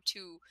time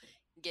to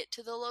get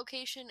to the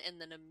location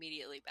and then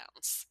immediately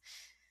bounce?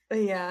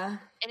 Yeah.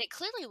 And it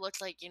clearly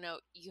looked like, you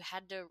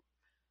had to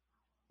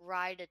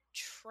ride a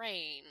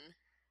train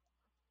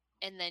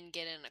and then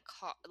get in a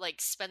car.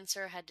 Like,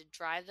 Spencer had to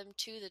drive them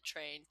to the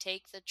train,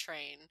 take the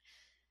train,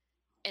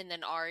 and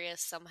then Arya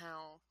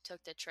somehow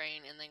took the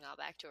train and then got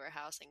back to her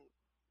house and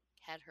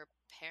had her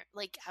parent.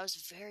 Like, I was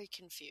very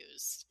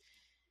confused.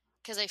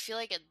 Because I feel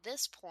like at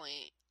this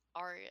point,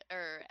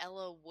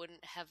 Ella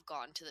wouldn't have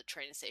gone to the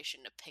train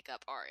station to pick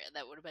up Arya.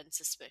 That would have been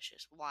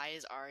suspicious. Why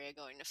is Arya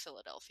going to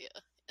Philadelphia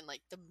in,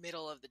 like, the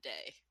middle of the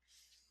day?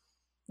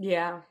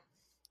 Yeah.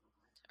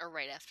 Or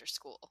right after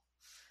school.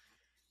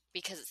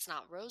 Because it's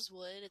not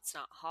Rosewood, it's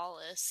not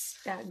Hollis.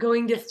 Yeah,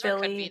 going to Spencer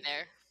Philly. Could be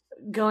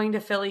there. Going to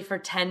Philly for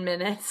 10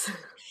 minutes.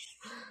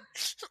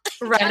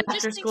 Right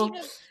after school.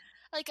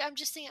 I'm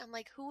just thinking, I'm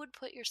like, who would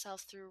put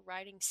yourself through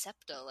riding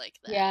SEPTA like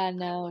that? Yeah,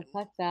 no,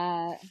 fuck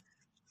that.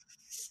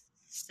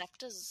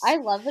 SEPTA's... I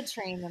love a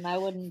train, and I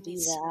wouldn't do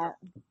that.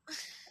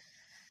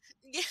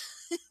 Yeah.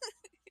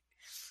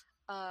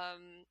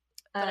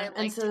 But I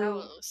liked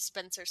how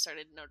Spencer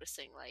started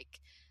noticing, like,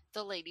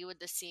 the lady with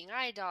the seeing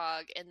eye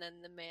dog, and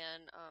then the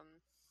man,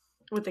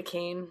 with the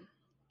cane.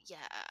 Yeah,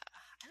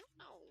 I don't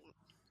know.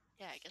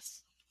 Yeah, I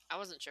guess I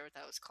wasn't sure what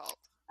that was called.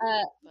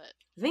 But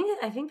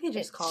I think they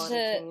just call it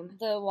a cane.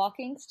 The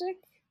walking stick,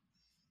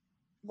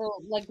 the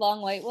like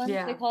long white ones.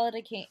 Yeah. They call it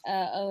a cane,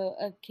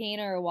 a cane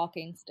or a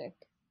walking stick.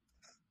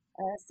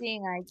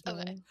 Seeing eye cane.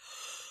 Okay.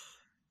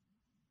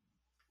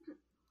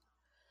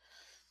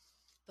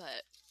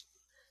 But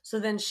so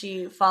then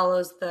she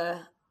follows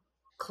the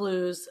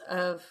clues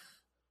of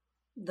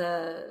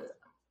the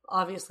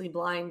obviously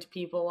blind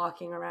people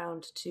walking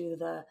around to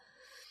the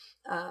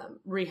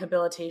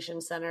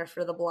rehabilitation center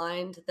for the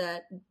blind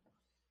that,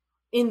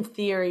 in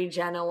theory,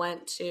 Jenna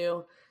went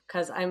to.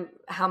 Because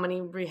how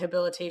many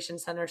rehabilitation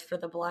centers for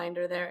the blind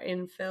are there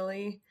in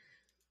Philly?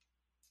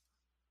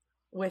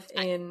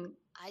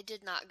 I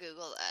did not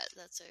Google that.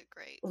 That's a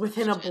great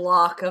within question. A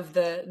block of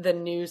the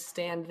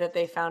newsstand that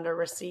they found a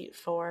receipt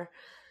for.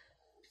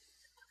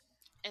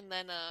 And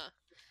then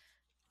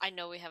I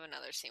know we have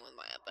another scene with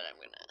Maya, but I'm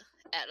gonna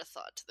add a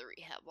thought to the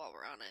rehab while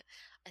we're on it.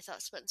 I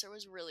thought Spencer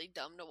was really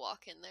dumb to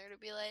walk in there to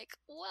be like,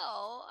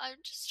 well, I'm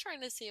just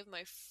trying to see if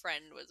my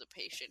friend was a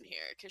patient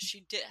here, because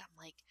she did.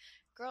 I'm like,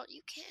 girl,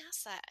 you can't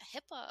ask that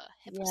HIPAA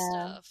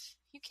stuff.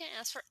 You can't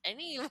ask for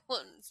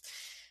anyone's.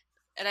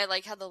 And I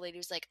like how the lady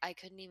was like, I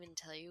couldn't even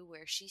tell you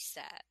where she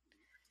sat.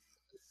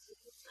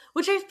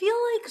 Which I feel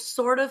like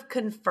sort of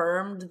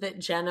confirmed that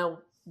Jenna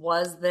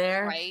was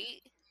there.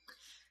 Right.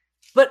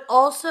 But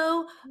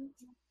also,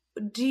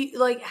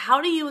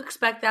 how do you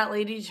expect that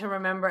lady to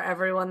remember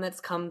everyone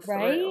that's come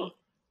through? Right?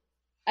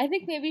 I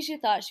think maybe she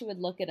thought she would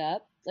look it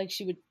up. Like,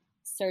 she would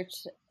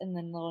search and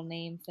then little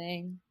name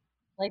thing.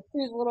 Like,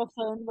 through the little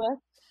phone book.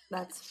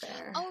 That's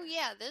fair. Oh,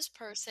 yeah, this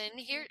person,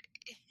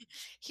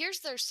 here's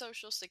their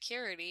social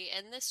security,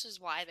 and this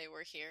is why they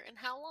were here, and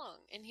how long,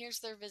 and here's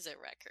their visit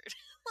record.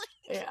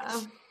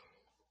 Yeah.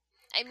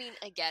 I mean,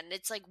 again,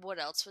 it's like, what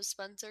else was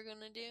Spencer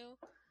gonna do?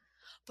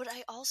 But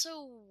I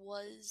also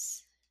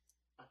was...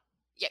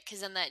 Yeah,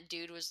 because then that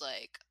dude was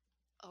like,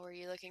 oh, are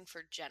you looking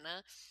for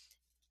Jenna?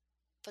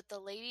 But the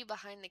lady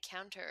behind the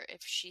counter,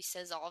 if she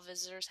says all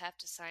visitors have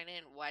to sign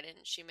in, why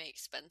didn't she make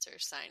Spencer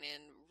sign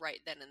in right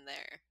then and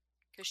there?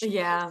 Because she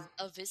was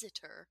a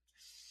visitor.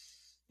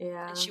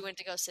 Yeah. And she went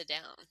to go sit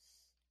down.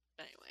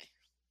 Anyway,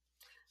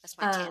 that's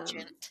my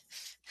tangent.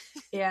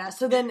 Yeah,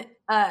 so then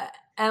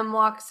Em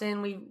walks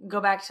in. We go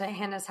back to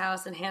Hannah's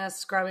house, and Hannah's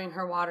scrubbing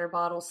her water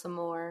bottle some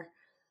more.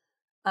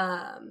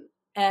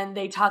 And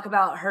they talk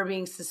about her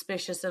being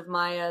suspicious of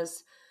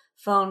Maya's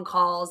phone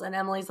calls, and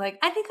Emily's like,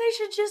 I think I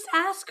should just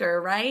ask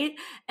her, right?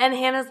 And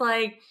Hannah's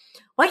like,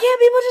 why can't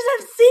people just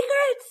have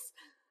secrets?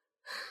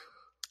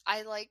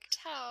 I liked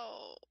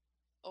how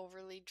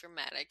overly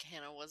dramatic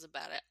Hannah was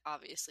about it,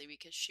 obviously,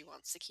 because she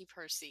wants to keep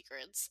her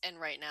secrets, and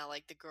right now,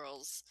 like, the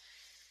girls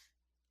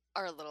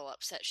are a little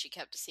upset she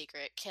kept a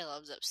secret.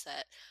 Caleb's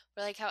upset.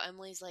 But like how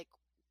Emily's like,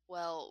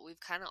 well, we've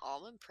kind of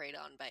all been preyed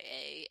on by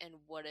A, and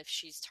what if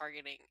she's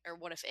targeting, or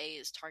what if A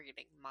is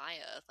targeting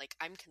Maya? Like,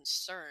 I'm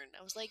concerned.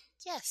 I was like,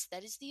 yes,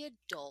 that is the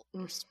adult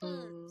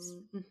response,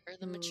 or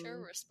the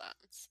mature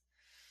response.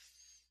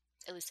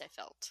 At least I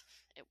felt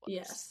it was.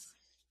 Yes.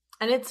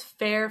 And it's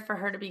fair for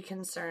her to be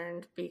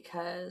concerned,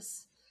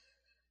 because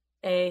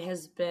A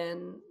has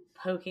been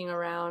poking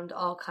around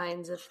all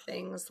kinds of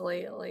things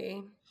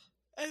lately.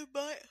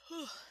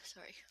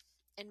 Sorry.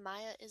 And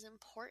Maya is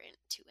important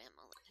to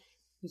Emily.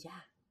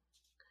 Yeah.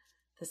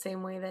 The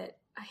same way that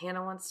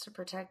Hannah wants to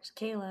protect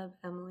Caleb,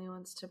 Emily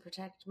wants to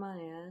protect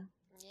Maya.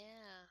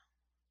 Yeah.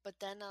 But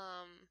then,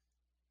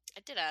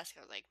 I did ask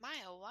her, like,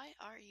 Maya, why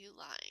are you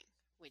lying?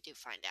 We do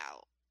find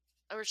out.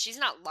 Or she's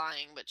not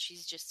lying, but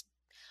she's just...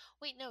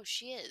 Wait, no,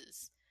 she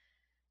is.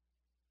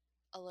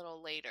 A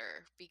little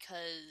later,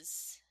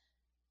 because...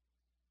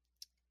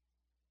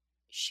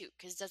 Shoot,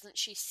 because doesn't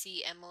she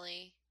see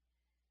Emily...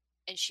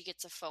 and she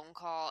gets a phone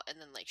call, and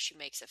then, like, she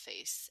makes a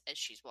face as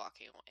she's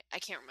walking away. I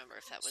can't remember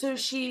if that was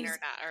this scene or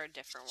not, or a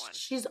different one.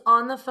 She's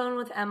on the phone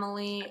with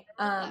Emily,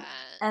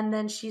 and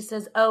then she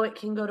says, oh, it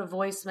can go to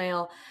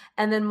voicemail.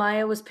 And then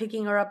Maya was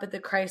picking her up at the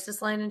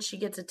crisis line, and she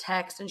gets a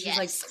text, and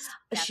she's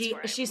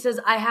she says,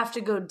 I have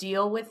to go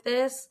deal with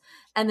this.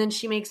 And then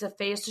she makes a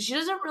face. So she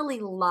doesn't really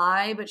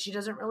lie, but she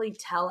doesn't really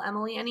tell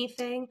Emily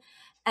anything.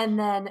 And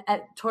then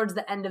towards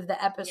the end of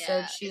the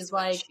episode, she's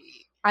like...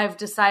 I've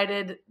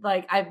decided,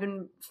 like, I've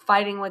been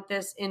fighting with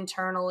this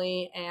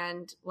internally,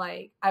 and,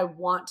 like, I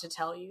want to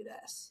tell you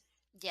this.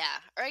 Yeah.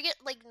 Or I get,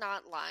 like,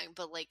 not lying,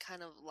 but, like,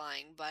 kind of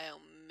lying by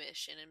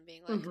omission and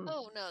being like,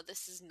 oh, no,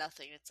 this is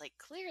nothing. It's like,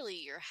 clearly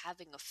you're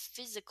having a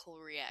physical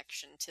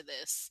reaction to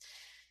this,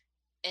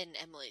 and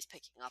Emily's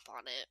picking up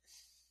on it.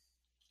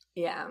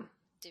 Yeah.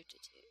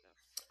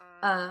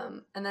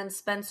 And then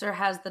Spencer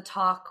has the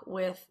talk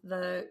with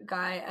the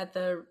guy at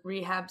the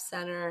rehab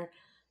center,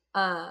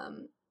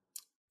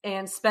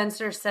 and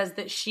Spencer says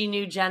that she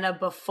knew Jenna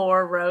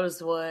before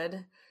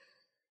Rosewood.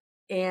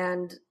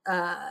 And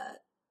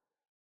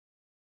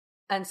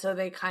so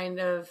they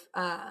kind of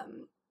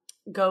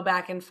go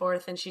back and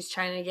forth, and she's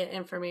trying to get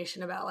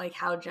information about, like,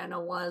 how Jenna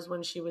was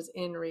when she was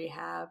in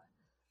rehab.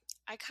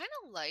 I kind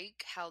of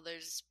like how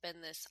there's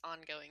been this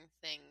ongoing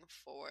thing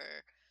for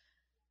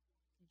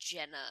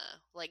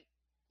Jenna. Like,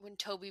 when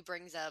Toby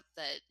brings up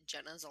that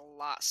Jenna's a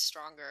lot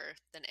stronger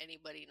than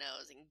anybody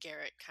knows, and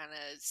Garrett kind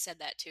of said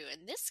that too.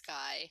 And this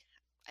guy,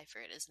 I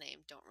forget his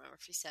name, don't remember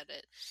if he said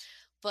it,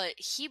 but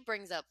he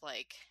brings up,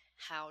 like,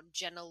 how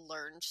Jenna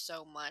learned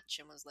so much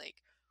and was, like,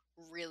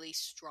 really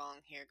strong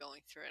here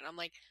going through it. And I'm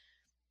like,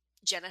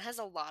 Jenna has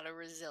a lot of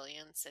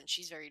resilience, and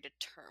she's very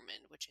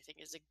determined, which I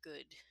think is a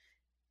good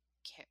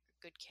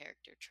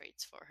character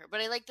traits for her.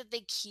 But I like that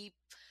they keep...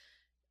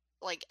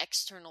 like,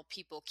 external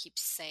people keep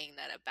saying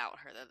that about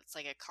her, that it's,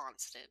 like, a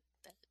constant,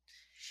 that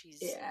she's...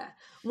 Yeah.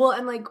 Well,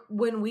 and, like,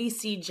 when we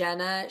see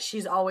Jenna,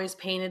 she's always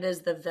painted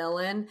as the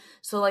villain.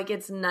 So, like,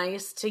 it's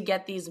nice to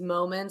get these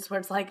moments where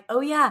it's like,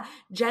 oh, yeah,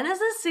 Jenna's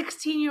a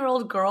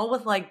 16-year-old girl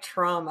with, like,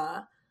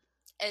 trauma.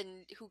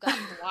 And who got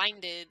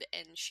blinded,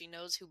 and she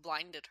knows who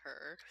blinded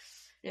her.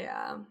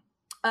 Yeah.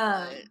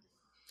 I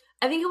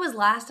think it was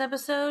last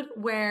episode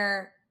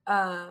where...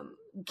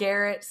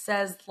 Garrett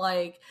says,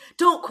 like,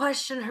 don't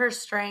question her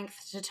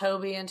strength to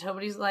Toby, and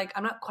Toby's like,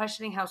 I'm not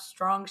questioning how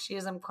strong she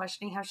is, I'm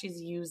questioning how she's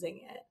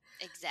using it.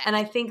 Exactly. And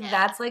I think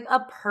that's, like,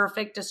 a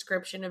perfect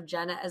description of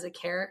Jenna as a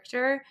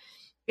character,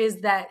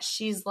 is that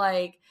she's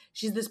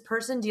this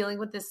person dealing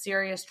with this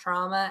serious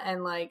trauma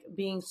and, like,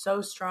 being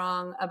so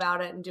strong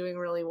about it and doing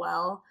really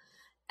well.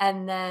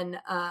 And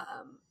then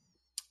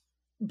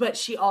but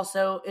she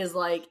also is,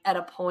 like, at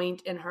a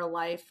point in her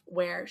life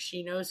where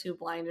she knows who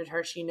blinded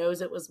her. She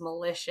knows it was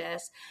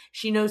malicious.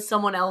 She knows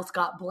someone else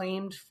got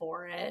blamed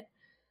for it.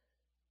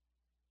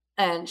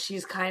 And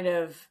she's kind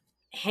of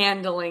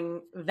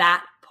handling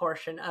that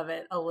portion of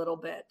it a little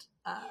bit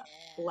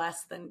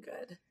less than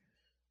good.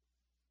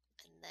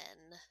 And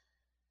then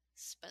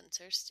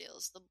Spencer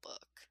steals the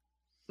book.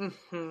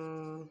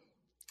 Mm-hmm.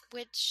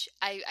 Which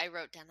I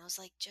wrote down. I was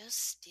like,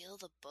 just steal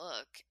the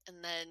book.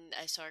 And then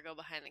I saw her go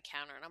behind the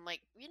counter, and I'm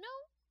like, you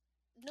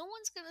know, no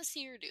one's going to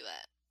see her do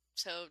that.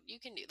 So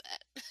you can do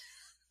that.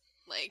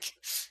 Like,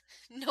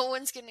 no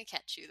one's going to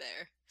catch you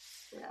there.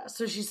 Yeah,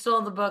 so she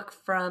stole the book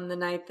from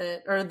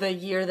the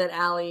year that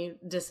Allie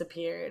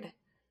disappeared.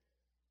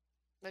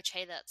 Which,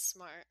 hey, that's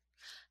smart.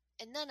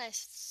 And then I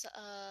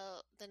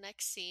saw the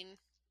next scene,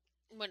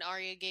 when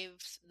Arya gave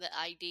the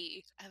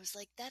ID, I was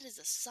like, that is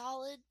a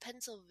solid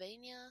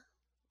Pennsylvania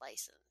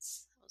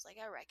license. I was like,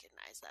 I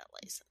recognize that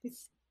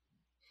license.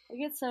 I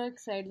get so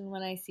excited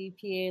when I see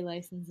PA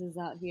licenses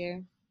out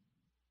here.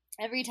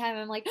 Every time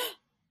I'm like,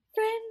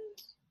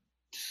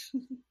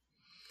 friend!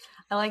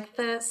 I like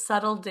the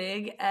subtle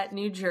dig at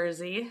New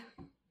Jersey.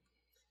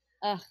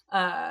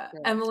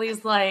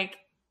 Emily's like,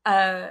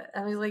 can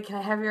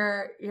I have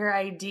your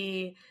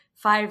ID?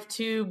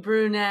 5'2",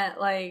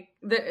 brunette, like,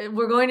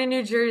 we're going to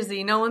New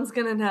Jersey. No one's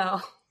gonna know.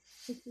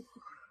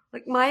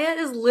 Like, Maya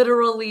is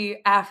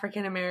literally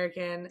African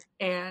American,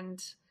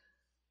 and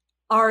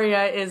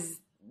Arya is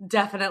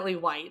definitely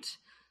white.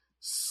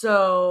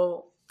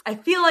 So I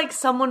feel like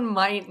someone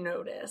might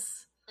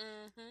notice.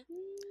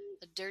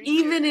 Mm-hmm.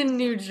 Even in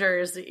New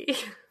Jersey.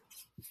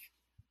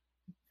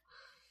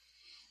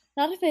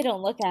 Not if they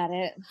don't look at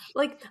it.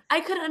 Like,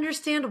 I could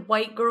understand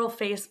white girl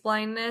face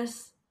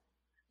blindness,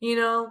 You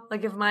know,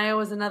 like if Maya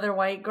was another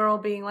white girl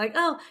being like,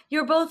 oh,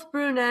 you're both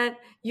brunette,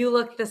 you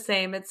look the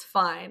same, it's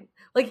fine.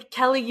 Like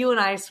Kelly, you and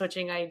I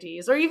switching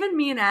IDs, or even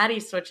me and Addie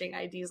switching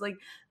IDs. Like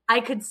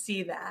I could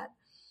see that.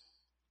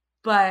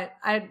 But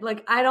I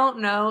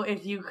don't know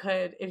if you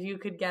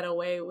could get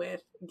away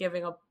with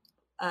giving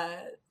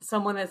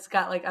someone that's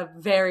got like a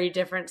very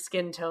different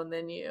skin tone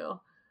than you.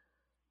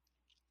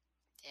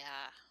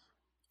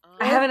 Yeah.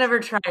 I haven't ever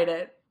tried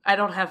it. I've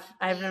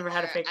never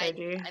had a fake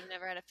ID. ID. I've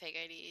never had a fake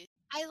ID.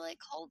 I like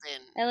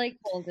Holden. I like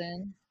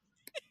Holden.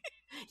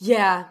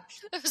 Yeah.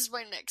 That was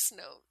my next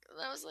note.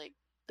 I was like,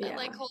 I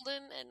like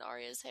Holden, and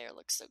Arya's hair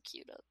looks so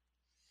cute up.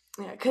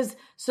 Yeah, because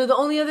so the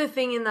only other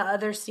thing in the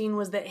other scene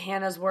was that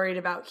Hannah's worried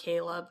about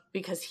Caleb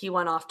because he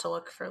went off to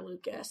look for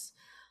Lucas.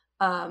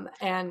 And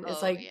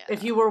it's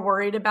if you were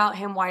worried about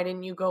him, why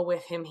didn't you go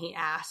with him? He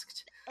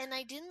asked. And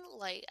I didn't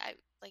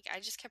I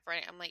just kept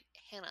writing. I'm like,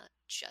 Hannah,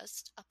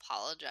 just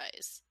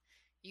apologize.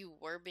 You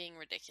were being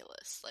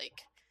ridiculous.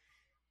 Like,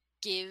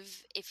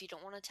 if you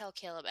don't want to tell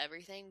Caleb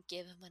everything,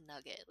 give him a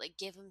nugget. Like,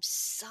 give him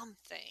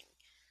something.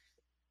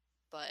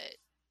 But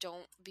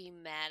don't be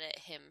mad at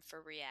him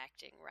for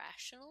reacting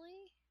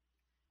rationally.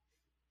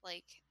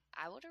 Like,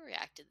 I would have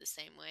reacted the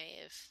same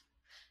way if,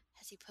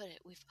 as he put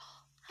it,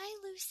 hi,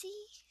 Lucy.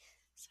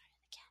 Sorry,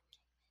 the cat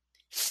came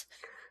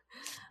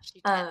in.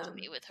 She tapped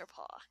me with her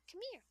paw.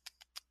 Come here.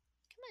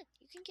 Come on,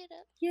 you can get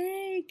up.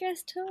 Yay,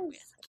 guest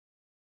host.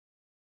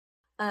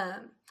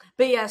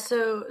 But yeah,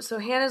 so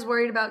Hannah's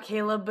worried about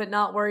Caleb, but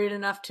not worried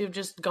enough to have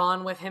just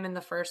gone with him in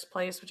the first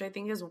place, which I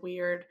think is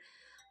weird.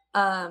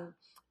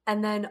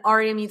 And then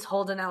Arya meets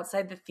Holden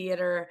outside the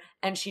theater,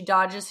 and she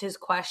dodges his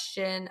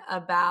question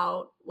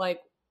about like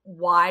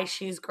why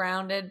she's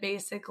grounded,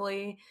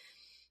 basically.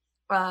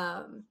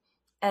 And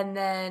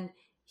then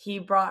he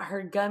brought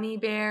her gummy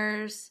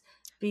bears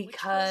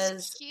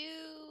because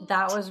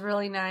that was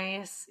really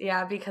nice.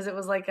 Yeah, because it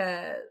was like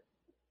a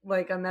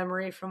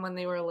memory from when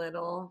they were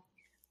little.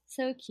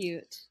 So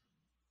cute.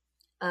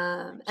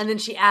 And then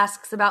she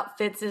asks about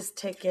Fitz's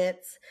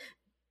tickets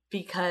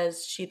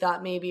because she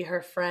thought maybe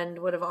her friend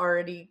would have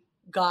already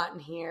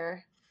gotten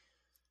here.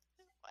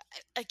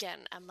 Again,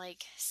 I'm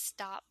like,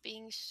 stop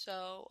being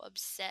so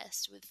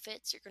obsessed with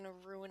Fitz. You're going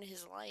to ruin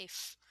his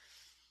life.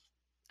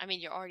 I mean,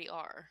 you already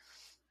are.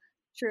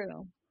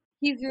 True.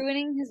 He's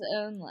ruining his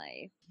own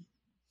life.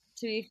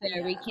 To be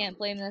fair, we can't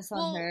blame this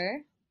on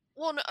her.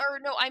 Well,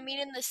 no, I mean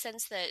in the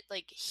sense that,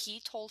 like, he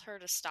told her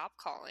to stop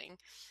calling,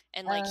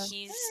 and, like,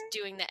 he's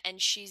doing that,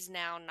 and she's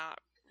now not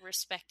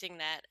respecting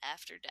that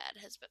after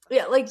Dad has been.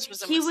 Yeah, like,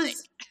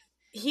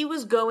 he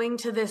was going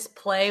to this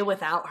play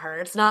without her.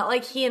 It's not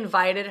like he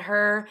invited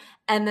her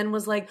and then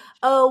was like,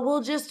 oh,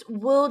 we'll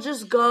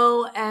just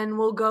go and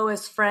we'll go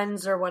as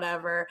friends or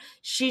whatever.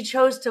 She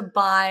chose to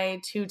buy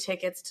 2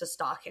 tickets to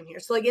stalk him here.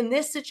 So, like, in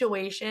this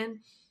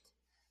situation,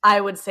 I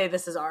would say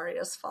this is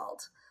Arya's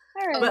fault.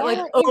 All right, but, like,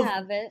 you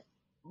have it.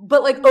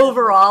 But, like,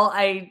 overall,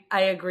 I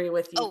agree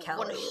with you,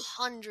 Kelly.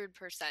 100%.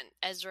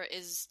 Ezra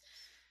is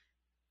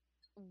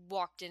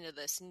walked into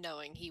this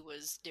knowing he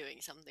was doing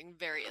something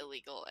very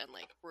illegal and,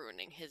 like,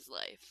 ruining his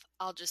life.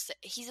 I'll just say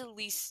he's at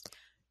least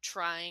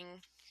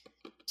trying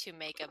to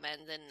make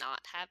amends and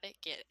not have it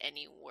get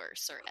any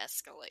worse or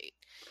escalate.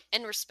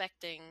 And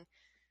respecting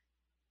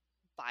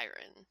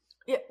Byron.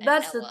 Yeah,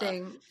 that's Ella. The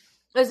thing.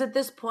 Is at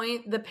this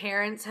point, the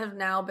parents have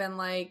now been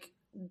like,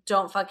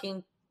 don't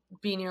fucking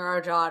be near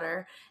our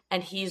daughter.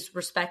 And he's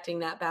respecting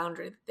that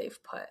boundary that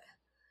they've put.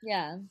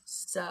 Yeah.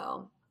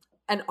 So,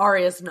 and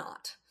Arya's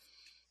not.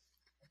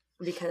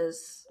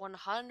 Because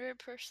 100%.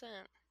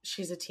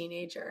 She's a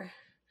teenager.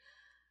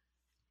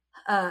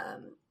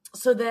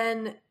 So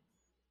then,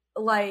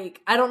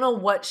 like, I don't know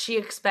what she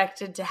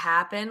expected to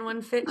happen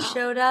when Fitz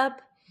showed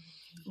up,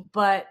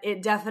 but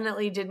it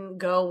definitely didn't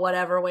go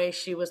whatever way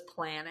she was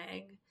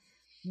planning.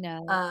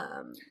 No.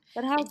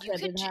 But how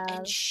could it have?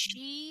 And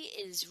she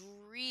is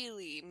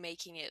really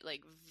making it,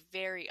 like,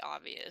 very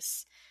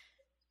obvious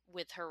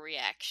with her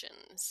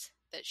reactions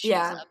that she's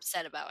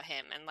upset about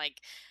him. And, like,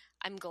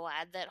 I'm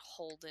glad that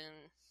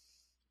Holden.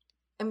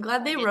 I'm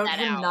glad they wrote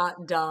him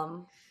not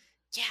dumb.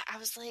 Yeah, I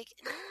was like,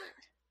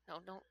 no,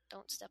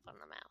 don't step on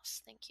the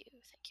mouse. Thank you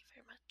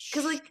very much.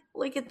 Because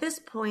like at this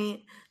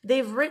point,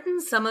 they've written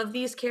some of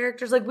these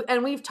characters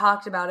and we've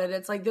talked about it.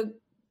 It's like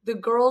the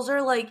girls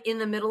are like in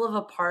the middle of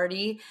a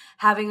party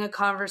having a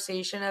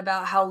conversation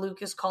about how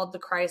Lucas called the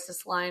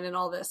crisis line and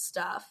all this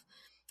stuff.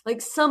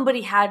 Like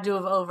somebody had to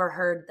have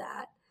overheard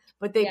that.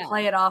 But they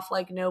play it off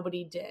like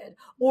nobody did.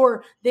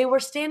 Or they were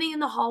standing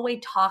in the hallway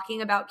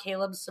talking about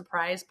Caleb's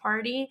surprise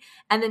party,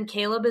 and then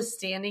Caleb is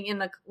standing in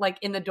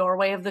the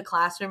doorway of the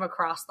classroom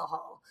across the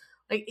hall.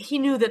 Like, he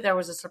knew that there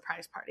was a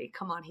surprise party.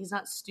 Come on, he's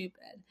not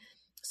stupid.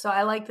 So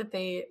I like that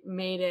they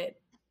made it,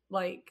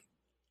 like,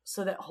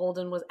 so that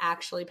Holden was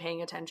actually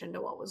paying attention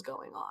to what was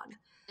going on.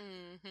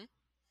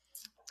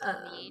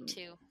 Mm-hmm. Me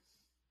too.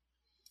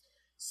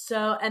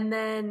 So, and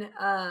then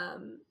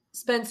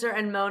Spencer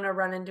and Mona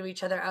run into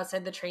each other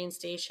outside the train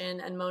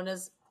station, and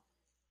Mona's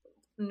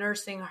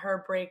nursing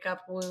her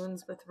breakup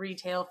wounds with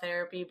retail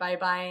therapy by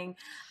buying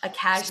a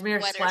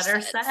cashmere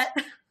sweater set.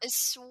 A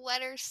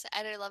sweater set.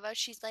 I love how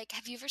she's like,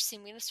 have you ever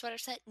seen me in a sweater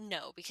set?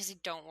 No, because I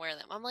don't wear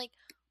them. I'm like,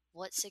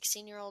 what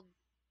 16-year-old?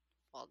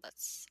 Well, I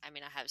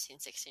have seen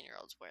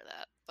 16-year-olds wear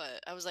that,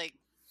 but I was like,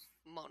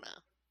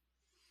 Mona.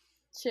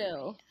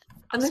 Chill.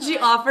 And then she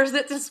offers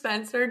it to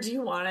Spencer. Do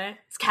you want it?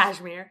 It's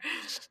cashmere.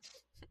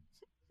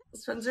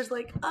 Spencer's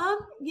like, I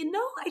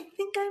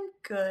think I'm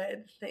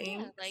good.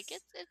 Thanks. Yeah, like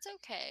it's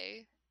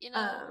okay.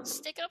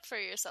 Stick up for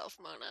yourself,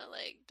 Mona.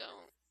 Like,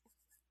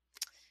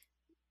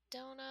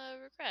 don't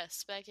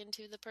regress back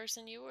into the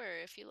person you were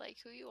if you like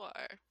who you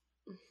are.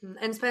 Mm-hmm.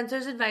 And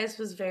Spencer's advice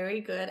was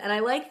very good, and I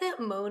like that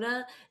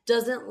Mona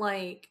doesn't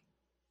like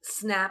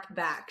snap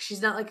back.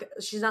 She's not like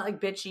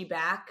bitchy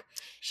back.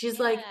 She's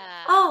like,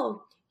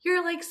 oh,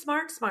 you're like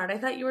smart. I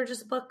thought you were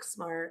just book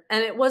smart,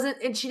 and it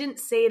wasn't. And she didn't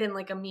say it in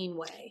like a mean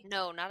way.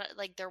 No, not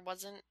like there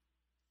wasn't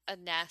a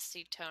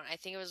nasty tone. I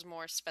think it was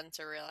more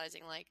Spencer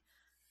realizing like,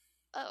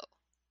 oh,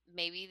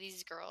 maybe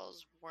these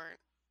girls weren't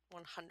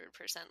 100%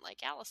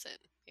 like Allison.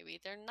 Maybe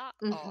they're not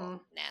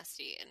all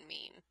nasty and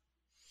mean.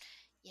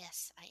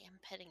 Yes, I am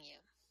petting you.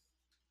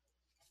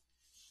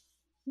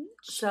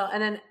 So,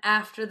 and then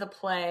after the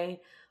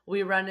play,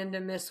 we run into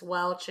Miss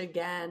Welch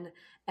again,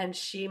 and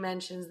she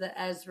mentions that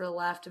Ezra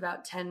left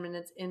about 10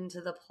 minutes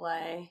into the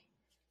play.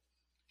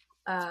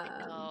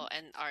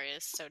 And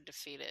Arya's so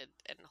defeated,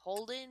 and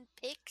Holden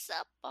picks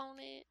up on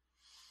it.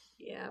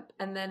 Yeah,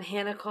 and then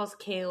Hannah calls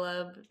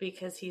Caleb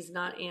because he's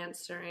not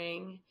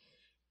answering,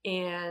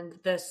 and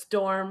the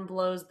storm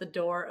blows the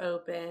door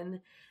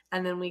open,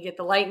 and then we get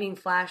the lightning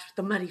flash with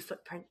the muddy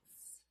footprints.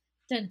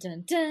 Dun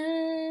dun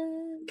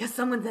dun! Because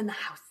someone's in the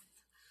house.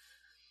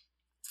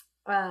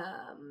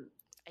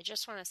 I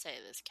just want to say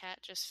this cat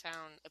just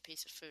found a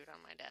piece of food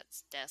on my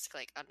dad's desk,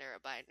 like under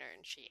a binder,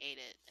 and she ate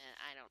it, and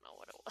I don't know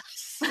what it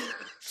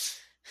was.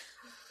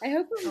 I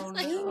hope it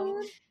was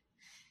food.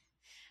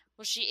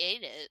 Well, she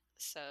ate it,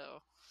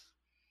 so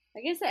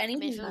I guess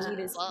anything you eat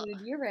is food.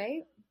 You're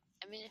right.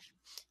 I mean,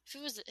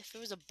 if it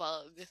was a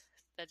bug,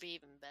 that'd be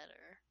even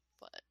better.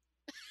 But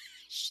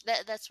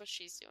that's what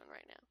she's doing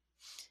right now.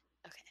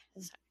 Okay,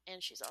 sorry.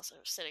 And she's also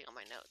sitting on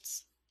my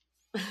notes.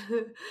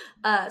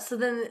 So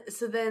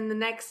then the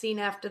next scene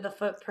after the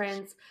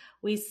footprints,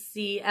 we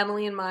see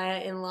Emily and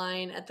Maya in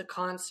line at the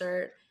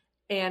concert,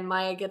 and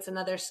Maya gets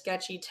another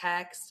sketchy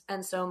text,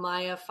 and so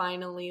Maya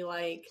finally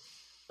like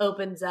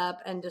opens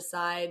up and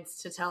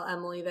decides to tell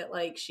Emily that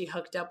like she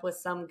hooked up with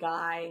some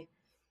guy.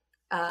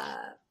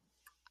 I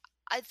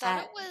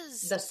thought it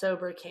was the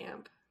sober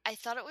camp. I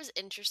thought it was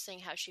interesting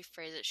how she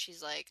phrased it.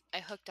 She's like, I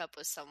hooked up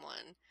with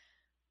someone.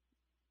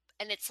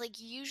 And it's like,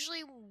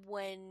 usually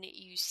when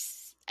you,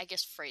 I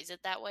guess, phrase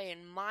it that way,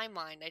 in my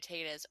mind, I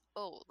take it as,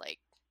 oh, like,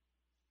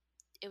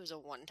 it was a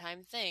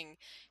one-time thing.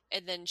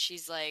 And then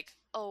she's like,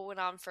 oh, went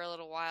on for a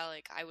little while,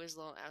 like, I was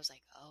alone. I was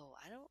like,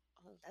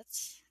 that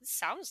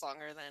sounds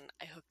longer than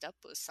I hooked up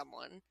with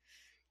someone.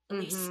 At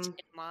least in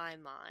my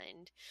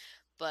mind.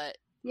 But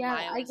yeah,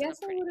 Maya I guess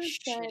I would have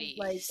said,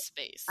 like,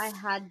 space. I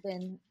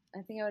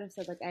think I would have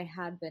said, like, I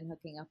had been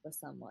hooking up with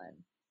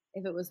someone.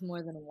 If it was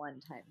more than a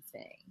one-time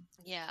thing.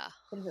 Yeah.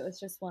 But if it was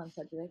just once,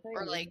 I'd be like, oh,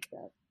 or like,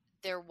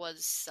 there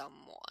was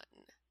someone.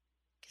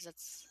 Because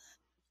that's...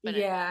 But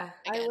again,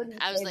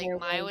 I was like,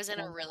 Maya was in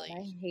a really...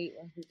 I hate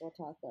when people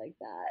talk like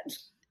that.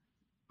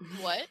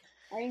 What?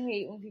 I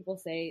hate when people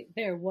say,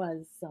 there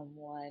was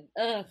someone.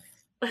 Ugh.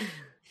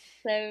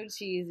 So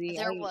cheesy.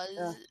 There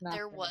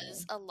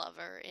was a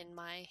lover in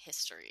my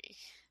history.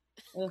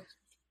 Ugh.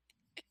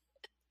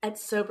 At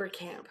sober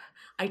camp,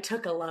 I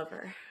took a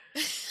lover.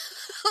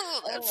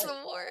 Oh, that's the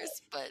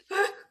worst, but...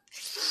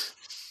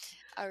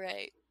 All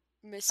right,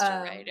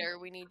 Mr. Writer,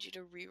 we need you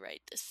to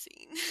rewrite this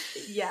scene.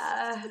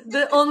 Yeah.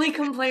 The only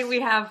complaint we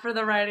have for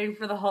the writing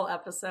for the whole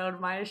episode,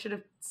 Maya should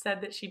have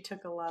said that she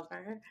took a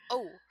lover.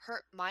 Oh,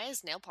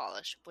 Maya's nail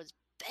polish was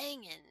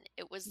banging.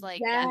 It was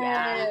like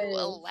that blue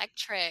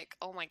electric.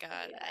 Oh my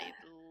god, yeah. I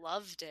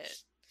loved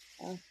it.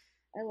 Oh,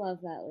 I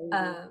love that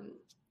lady.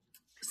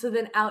 So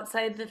then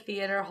outside the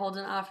theater,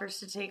 Holden offers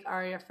to take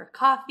Arya for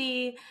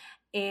coffee.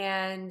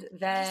 And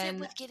then... What is it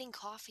with getting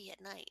coffee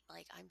at night?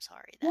 Like, I'm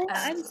sorry.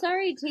 I'm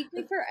sorry. Take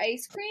me for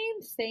ice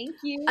cream? Thank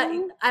you.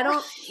 I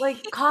don't...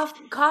 Like,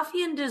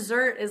 coffee and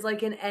dessert is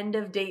like an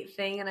end-of-date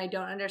thing, and I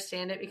don't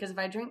understand it, because if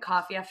I drink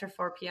coffee after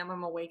 4 p.m.,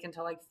 I'm awake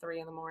until like 3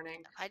 in the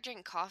morning. If I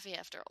drink coffee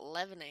after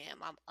 11 a.m.,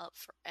 I'm up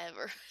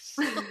forever.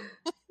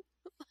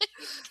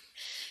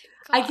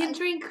 I can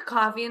drink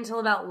coffee until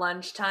about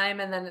lunchtime,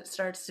 and then it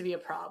starts to be a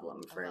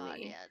problem for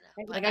me. Yeah,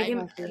 no.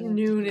 Like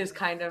noon is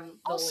kind of the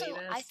also,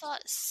 latest. I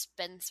thought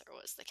Spencer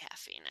was the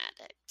caffeine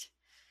addict.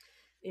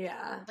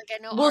 Yeah. Like, I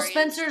know. Well,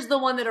 Spencer's the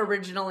one that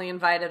originally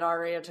invited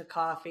Arya to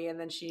coffee, and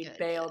then she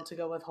bailed to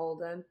go with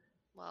Holden.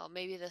 Well,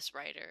 maybe this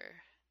writer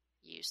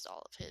used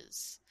all of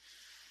his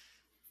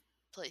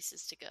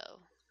places to go.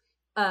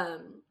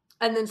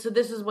 And then so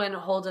this is when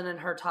Holden and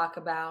her talk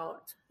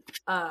about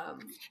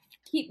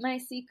keep my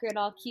secret,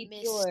 I'll keep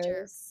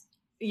yours.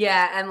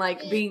 Yeah, and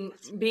like being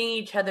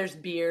each other's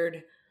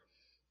beard.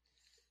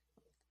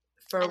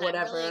 for and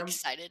whatever. I'm really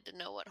excited to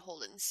know what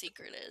Holden's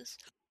secret is.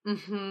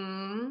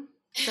 Mm-hmm.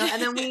 So,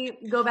 and then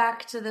we go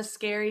back to the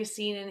scary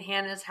scene in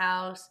Hannah's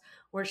house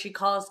where she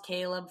calls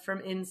Caleb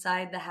from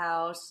inside the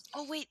house.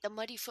 Oh, wait, the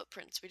muddy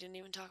footprints. We didn't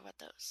even talk about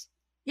those.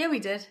 Yeah, we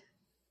did.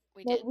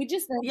 We did. We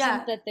just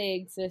mentioned that they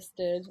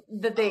existed.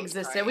 That they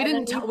existed. Sorry. We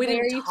didn't talk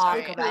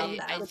about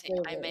them. I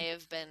think I may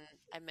have been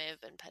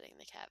petting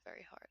the cat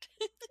very hard.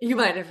 You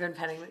might have been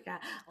petting the cat.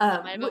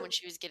 That might have been when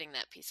she was getting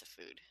that piece of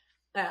food.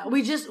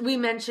 We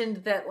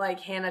mentioned that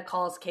like Hannah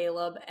calls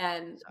Caleb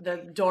and the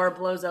door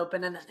blows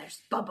open and then there's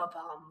bum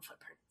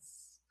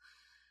footprints,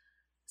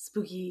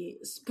 spooky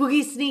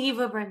sneaky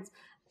footprints,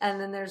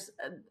 and then there's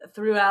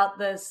throughout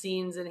the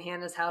scenes in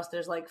Hannah's house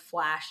there's like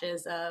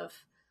flashes of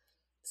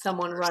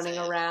someone running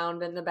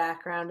around in the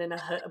background in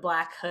a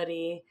black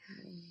hoodie,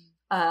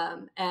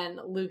 and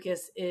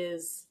Lucas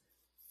is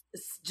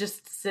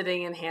just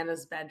sitting in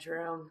Hannah's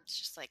bedroom. It's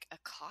just like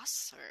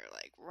accosts her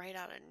like right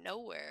out of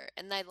nowhere,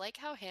 and I like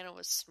how Hannah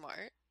was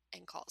smart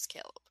and calls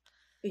Caleb.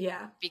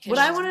 Yeah, because what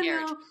I want to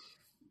know,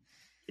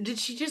 did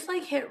she just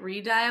like hit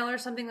redial or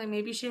something? Like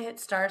maybe she hit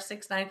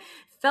 *69.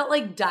 Felt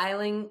like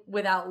dialing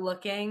without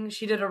looking.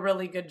 She did a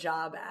really good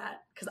job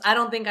at, because I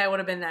don't think I would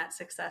have been that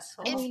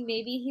successful. I mean,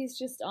 maybe he's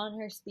just on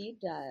her speed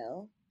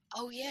dial.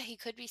 Oh yeah, he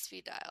could be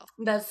speed dial.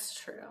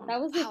 That's true. That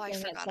was I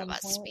forgot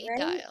about speed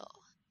dial.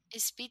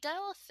 Is speed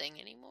dial a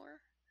thing anymore?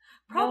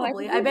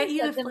 Probably. No, I bet you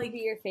set if them like to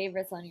your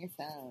favorites on your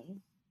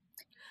phone,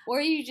 or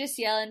you just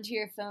yell into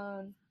your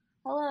phone,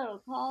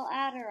 "Hello, call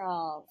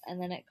Adderall," and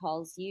then it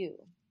calls you.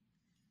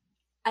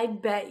 I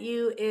bet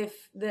you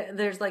if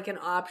there's like an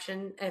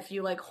option, if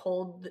you like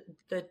hold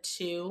the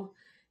 2,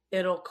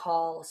 it'll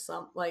call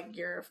some like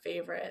your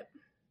favorite.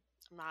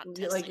 I'm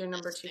not like your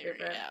number 2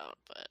 favorite out,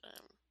 but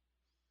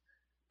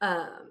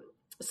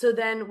So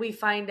then we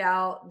find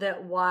out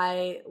that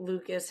why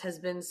Lucas has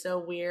been so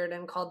weird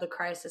and called the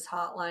crisis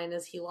hotline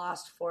is he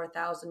lost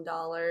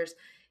 $4,000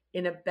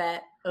 in a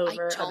bet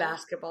over a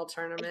basketball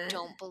tournament. I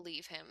don't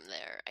believe him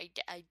there.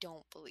 I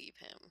don't believe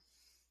him.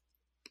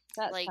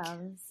 That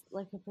sounds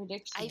like a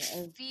prediction. I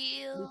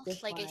feel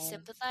like I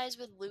sympathize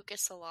with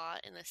Lucas a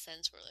lot in the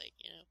sense where, like,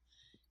 you know,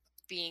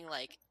 being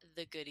like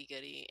the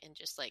goody and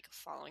just like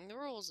following the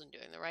rules and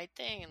doing the right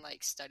thing and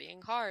like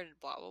studying hard and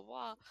blah blah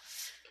blah.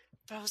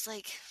 But I was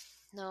like,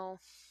 no,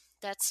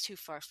 that's too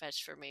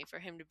far-fetched for me, for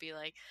him to be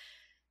like,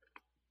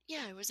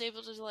 yeah, I was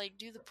able to like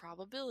do the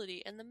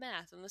probability and the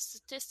math and the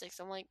statistics.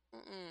 I'm like,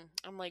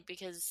 I'm like,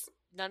 because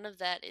none of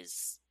that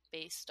is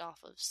based off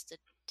of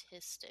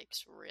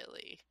statistics,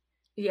 really.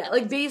 Yeah,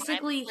 like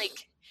basically,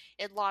 like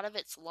a lot of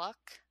it's luck,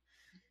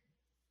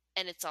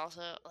 and it's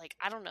also like,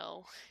 I don't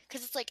know,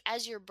 because it's like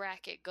as your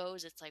bracket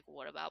goes, it's like,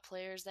 what about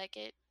players that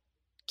get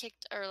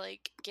kicked or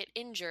like get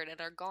injured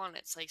and are gone?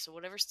 It's like, so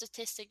whatever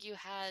statistic you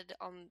had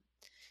on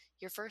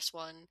your first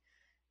one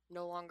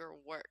no longer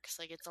works.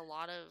 Like, it's a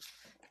lot of,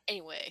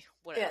 anyway,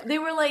 whatever. Yeah, they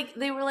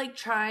were like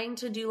trying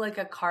to do like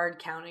a card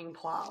counting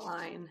plot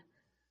line,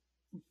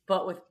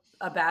 but with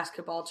a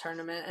basketball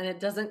tournament, and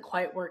it doesn't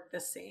quite work the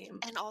same.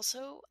 And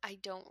also, I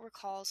don't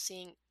recall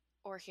seeing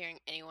or hearing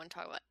anyone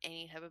talk about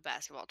any type of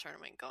basketball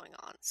tournament going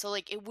on. So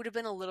like, it would have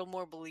been a little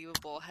more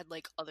believable had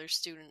like other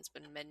students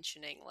been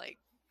mentioning like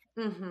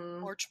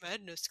March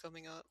Madness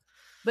coming up.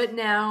 But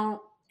now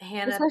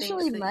Hannah thinks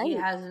that he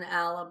has an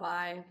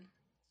alibi.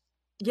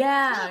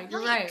 Yeah,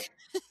 you're right.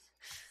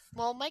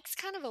 Well, Mike's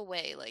kind of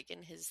away, like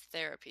in his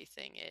therapy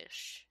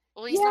thing-ish.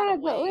 Well, he's not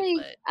away,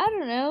 but I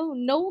don't know.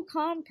 Noel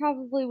Kahn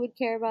probably would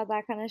care about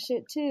that kind of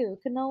shit too.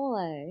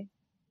 Canole.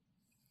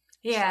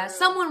 Yeah, True.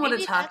 Someone would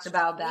have talked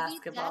about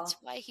basketball. That's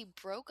why he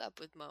broke up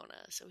with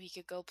Mona, so he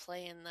could go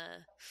play in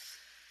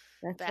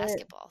the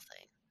basketball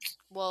thing.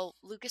 Well,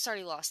 Lucas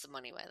already lost the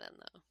money by then,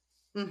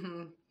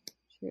 though.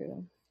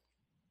 True.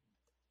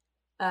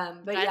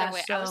 But yeah,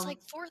 way, I was like,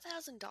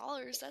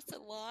 $4,000. That's a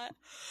lot.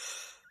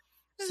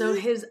 So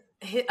his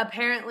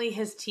apparently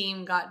his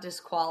team got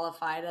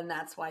disqualified, and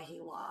that's why he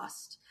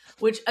lost.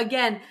 Which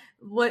again,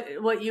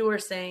 what you were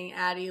saying,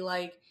 Addie,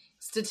 like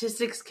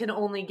statistics can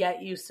only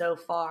get you so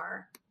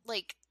far.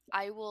 Like,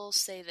 I will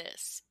say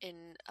this,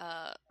 in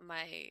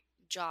my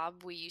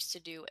job, we used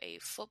to do a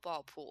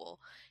football pool,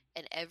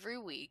 and every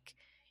week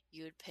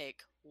you would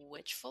pick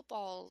which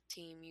football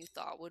team you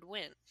thought would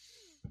win.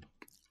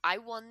 I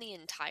won the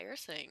entire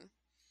thing.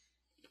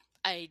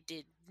 I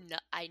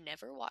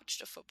never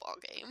watched a football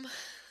game.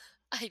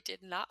 I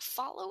did not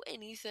follow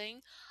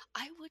anything.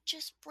 I would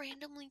just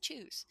randomly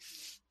choose.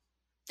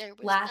 There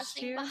was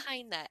nothing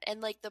behind that. And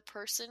like the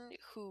person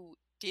who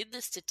did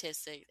the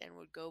statistic and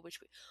would go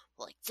between,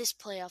 well, like this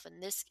playoff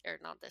and this, or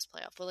not this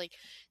playoff, but like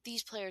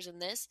these players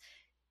and this,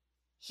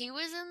 he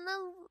was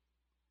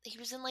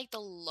in like the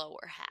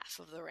lower half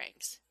of the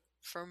ranks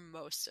for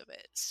most of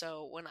it.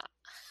 So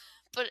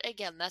but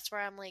again, that's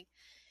where I'm like,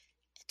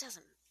 it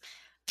doesn't.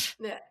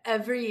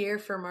 Every year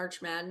for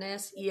March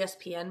Madness,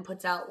 ESPN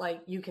puts out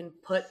like, you can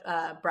put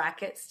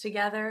brackets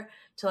together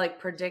to like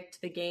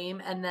predict the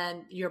game, and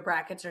then your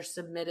brackets are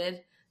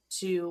submitted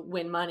to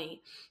win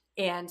money.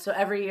 And so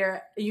every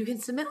year you can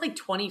submit like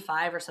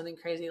 25 or something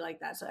crazy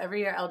like that. So every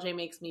year LJ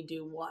makes me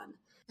do one.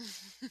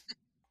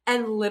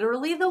 And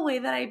literally the way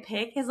that I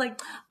pick is like,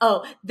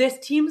 oh, this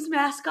team's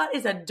mascot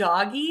is a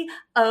doggy.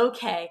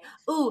 Okay.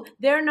 Ooh,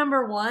 they're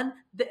number 1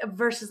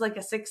 versus like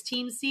a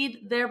 16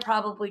 seed. They're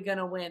probably going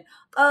to win.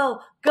 Oh,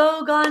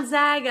 go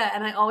Gonzaga.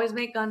 And I always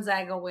make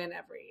Gonzaga win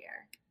every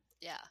year.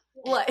 Yeah.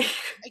 Like,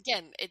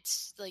 again,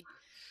 it's like,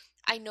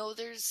 I know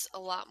there's a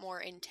lot more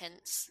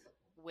intense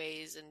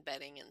ways in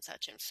betting and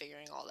such and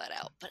figuring all that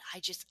out, but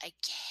I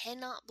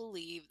cannot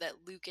believe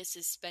that Lucas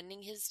is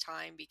spending his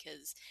time,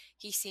 because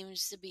he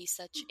seems to be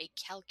such a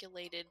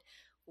calculated,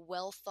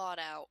 well thought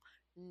out,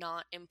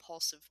 not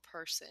impulsive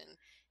person,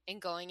 and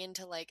going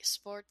into like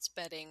sports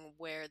betting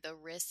where the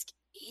risk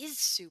is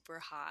super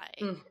high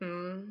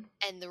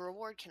and the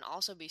reward can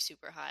also be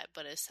super high,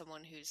 but as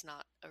someone who's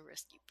not a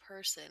risky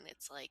person,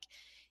 it's like,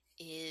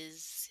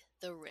 is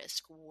the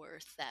risk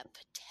worth that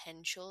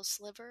potential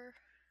sliver?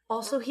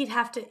 also, he'd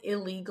have to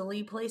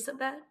illegally place a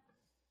bet.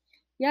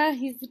 Yeah,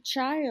 he's a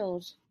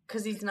child.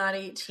 Because he's not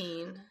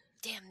 18.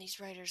 Damn,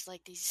 these writers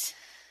like these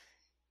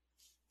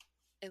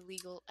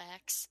illegal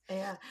acts.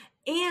 Yeah.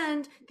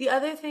 And the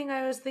other thing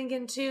I was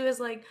thinking too is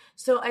like,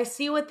 so I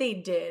see what they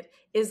did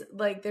is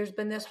like, there's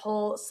been this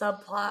whole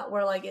subplot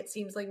where like, it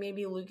seems like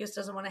maybe Lucas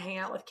doesn't want to hang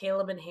out with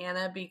Caleb and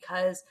Hannah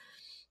because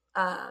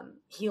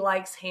he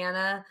likes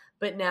Hannah,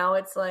 but now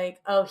it's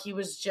like, oh, he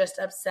was just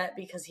upset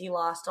because he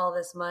lost all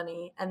this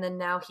money. And then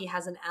now he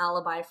has an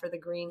alibi for the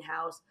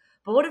greenhouse.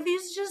 But what if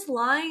he's just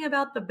lying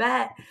about the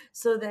bet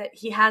so that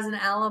he has an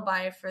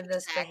alibi for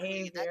this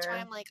behavior? That's why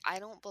I'm like, I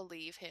don't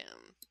believe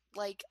him.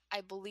 Like,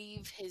 I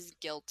believe his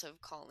guilt of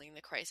calling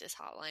the crisis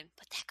hotline,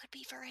 but that could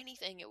be for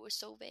anything. It was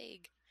so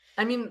vague.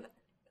 I mean,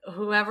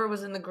 whoever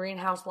was in the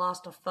greenhouse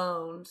lost a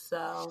phone,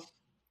 so.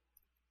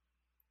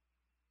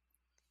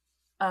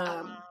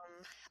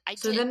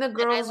 Then the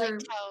girls are.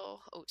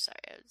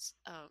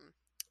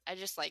 I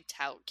just liked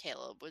how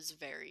Caleb was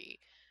very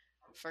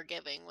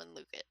forgiving when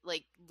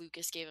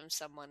Lucas gave him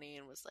some money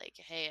and was like,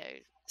 hey,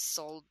 I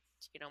sold,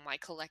 my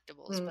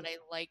collectibles, but I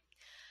like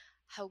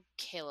how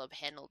Caleb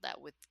handled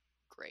that with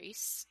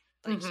grace.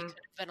 Like, he could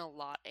have been a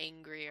lot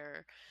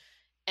angrier,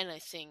 and I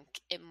think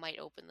it might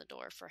open the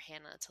door for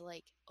Hannah to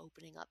like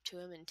opening up to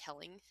him and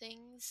telling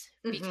things,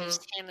 because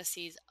Hannah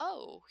sees,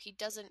 oh, he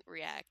doesn't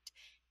react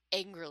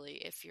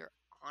angrily if you're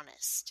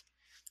honest.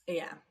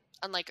 Yeah.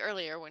 Unlike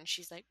earlier when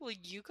she's like, well,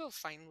 you go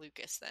find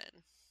Lucas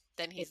then.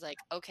 Then he's like,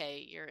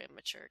 okay, you're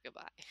immature,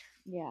 goodbye.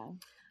 Yeah.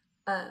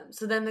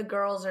 So then the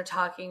girls are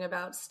talking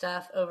about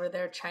stuff over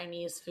their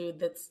Chinese food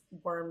that's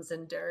worms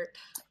and dirt.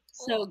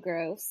 So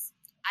gross.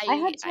 I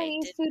had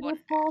Chinese food with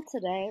Paul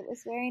today. It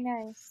was very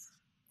nice.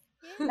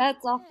 Yeah.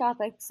 That's off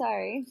topic,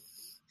 sorry.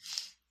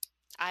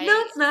 No,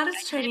 it's not.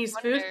 It's Chinese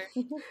food.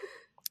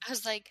 I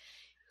was like,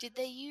 did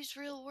they use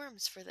real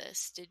worms for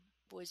this?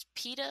 Was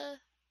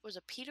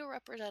a PETA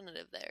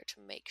representative there to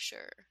make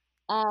sure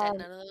that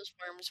none of those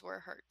worms were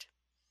hurt?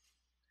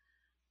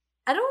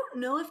 I don't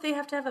know if they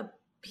have to have a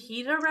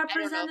PETA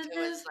representative. I don't know if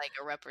it was like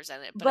a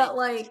representative, but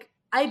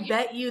I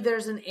bet you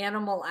there's an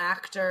animal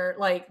actor.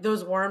 Like,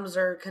 those worms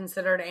are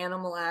considered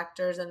animal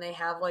actors, and they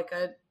have like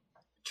a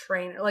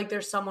trainer. Like,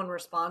 there's someone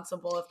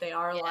responsible if they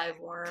are live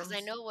worms. Because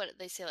I know what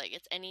they say. Like,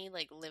 it's any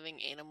like living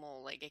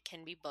animal. Like, it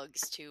can be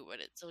bugs too, but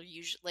it's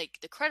usually like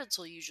the credits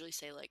will usually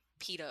say like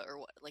PETA or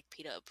what, like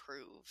PETA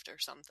approved or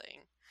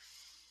something.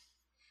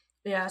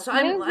 Yeah, so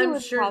I'm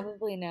sure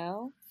probably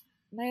know.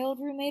 My old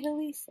roommate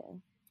Elisa.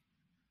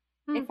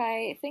 If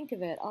I think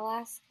of it, I'll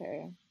ask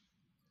her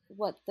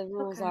what the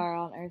rules are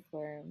on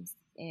earthworms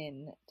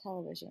in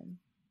television.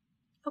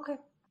 Okay.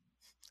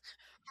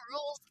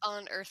 Rules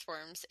on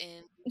earthworms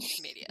in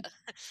media.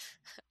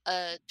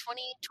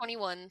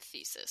 2021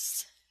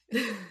 thesis.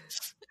 Because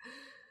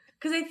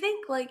I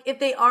think, like, if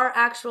they are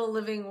actual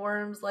living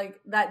worms, like,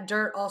 that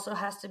dirt also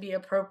has to be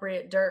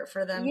appropriate dirt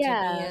for them to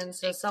be in.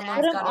 So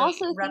someone's got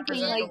to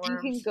represent the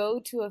worms. You can go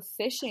to a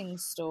fishing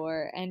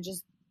store and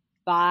just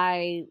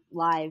buy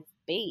live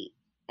bait,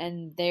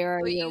 and there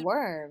are your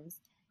worms.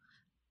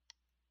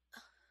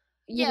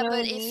 You know what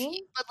I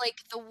mean? But like,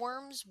 the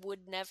worms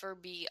would never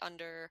be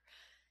under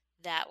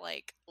that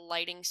like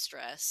lighting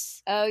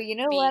stress. Oh, you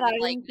know what? I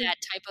like that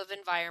type of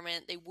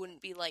environment, they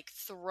wouldn't be like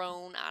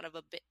thrown out of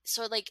a bit.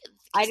 So like,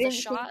 I didn't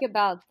think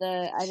about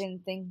the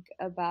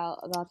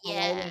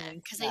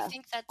lighting, because I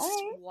think that's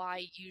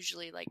why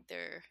usually like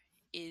there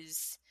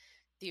is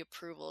the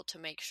approval to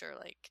make sure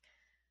like,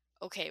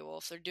 okay, well,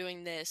 if they're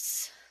doing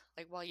this,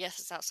 like, well, yes,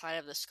 it's outside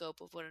of the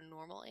scope of what a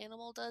normal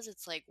animal does.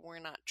 It's like, we're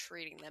not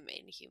treating them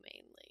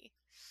inhumanely.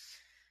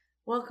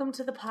 Welcome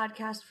to the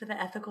podcast for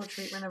the ethical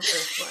treatment of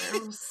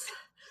earthworms.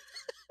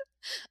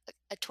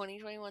 A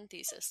 2021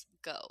 thesis.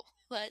 Go.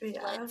 Let's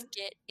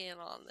get in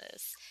on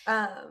this.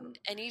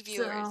 Any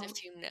viewers,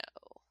 if you know.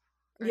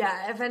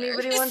 Yeah, if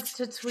anybody wants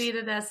to tweet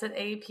at us at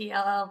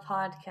APLL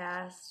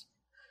Podcast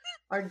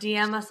or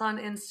DM us on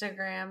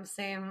Instagram,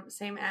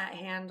 same @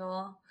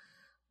 handle.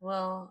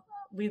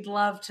 We'd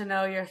love to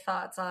know your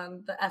thoughts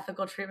on the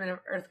ethical treatment of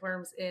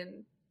earthworms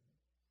in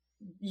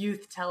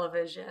youth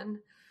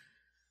television.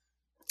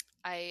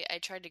 I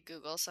tried to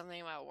Google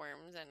something about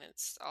worms, and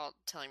it's all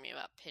telling me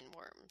about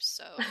pinworms.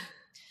 So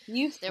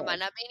there might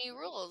not be any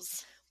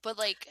rules, but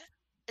like,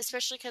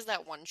 especially because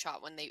that one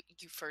shot when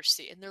you first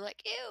see it, and they're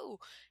like, "Ew,"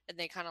 and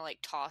they kind of like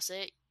toss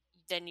it.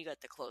 Then you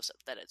get the close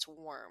up that it's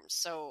worms.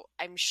 So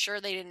I'm sure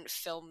they didn't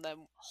film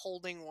them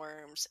holding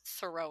worms,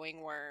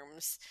 throwing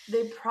worms.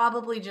 They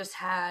probably just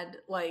had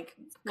like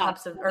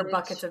cups of or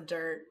buckets of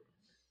dirt.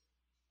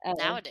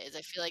 Nowadays,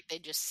 I feel like they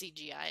just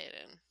CGI it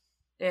in.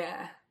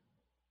 Yeah.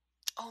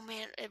 Oh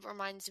man, it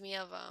reminds me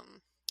of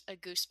a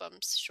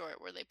Goosebumps short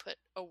where they put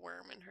a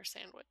worm in her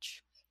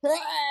sandwich.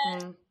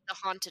 The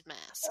Haunted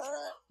Mask.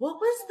 What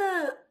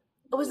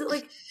was it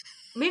like?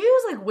 Maybe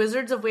it was like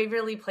Wizards of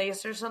Waverly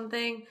Place or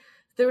something.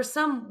 There was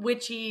some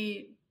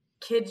witchy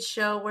kids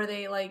show where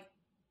they like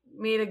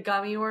made a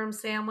gummy worm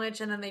sandwich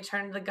and then they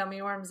turned the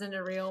gummy worms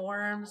into real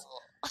worms.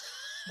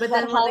 But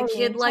then when the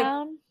kid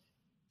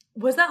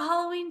was that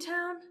Halloween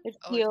Town? It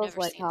feels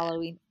like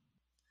Halloween.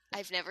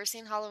 I've never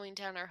seen Halloween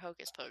Town or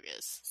Hocus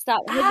Pocus.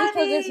 Stop. Hocus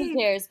Pocus, who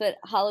cares? But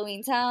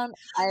Halloween Town,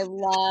 I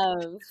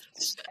love.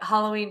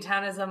 Halloween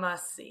Town is a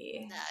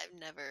must-see. I've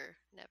never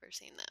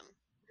seen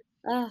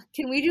them.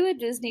 Can we do a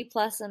Disney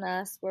Plus and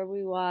Us where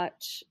we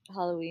watch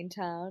Halloween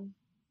Town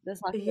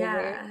this October?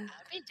 Yeah.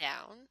 I'd be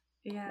down.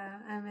 Yeah,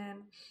 I'm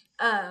in.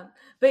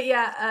 But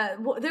yeah,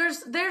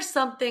 there's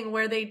something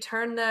where they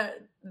turn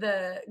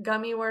the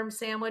gummy worm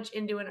sandwich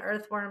into an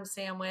earthworm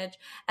sandwich,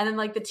 and then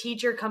like the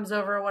teacher comes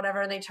over or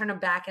whatever, and they turn them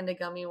back into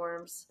gummy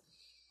worms.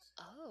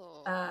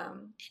 Oh,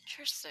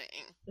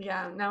 interesting.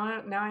 Yeah, now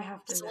I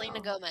have to.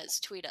 Selena Gomez,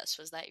 tweet us.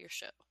 Was that your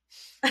show?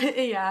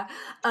 Yeah.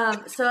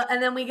 So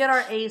and then we get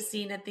our A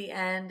scene at the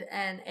end,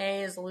 and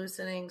A is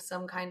loosening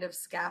some kind of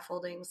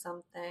scaffolding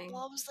something.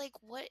 Well, I was like,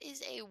 what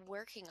is A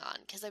working on?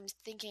 Because I'm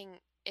thinking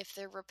if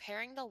they're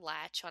repairing the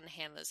latch on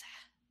Hannah's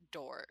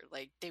door,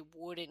 like they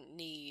wouldn't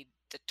need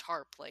the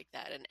tarp like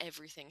that and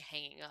everything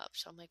hanging up.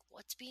 So I'm like,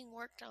 what's being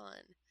worked on?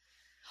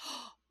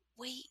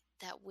 Wait,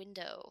 that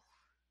window.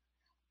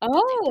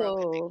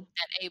 Oh,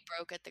 that A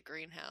broke at the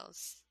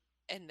greenhouse.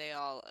 And they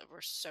all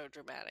were so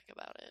dramatic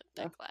about it.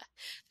 That glass.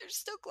 There's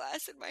still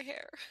glass in my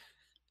hair.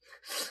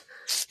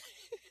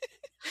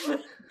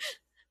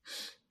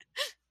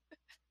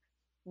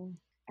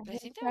 I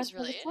think that was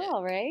really it.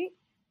 All right.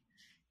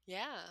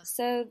 Yeah.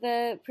 So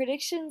the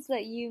predictions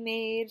that you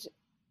made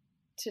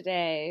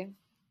today,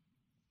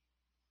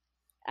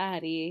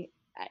 Addie,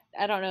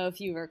 I don't know if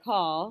you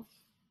recall.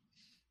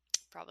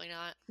 Probably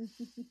not.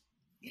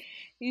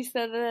 You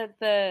said that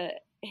the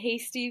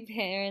hasty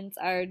parents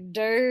are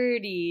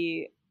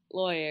dirty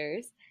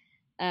lawyers,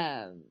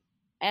 and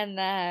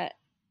that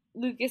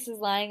Lucas is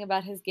lying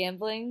about his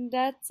gambling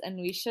debts, and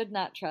we should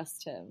not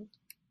trust him.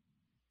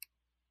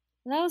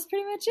 And that was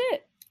pretty much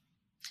it.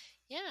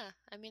 Yeah,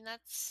 I mean,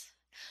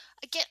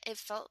 again, it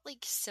felt like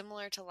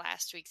similar to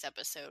last week's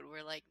episode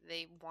where like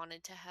they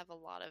wanted to have a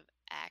lot of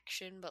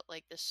action, but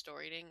like the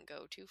story didn't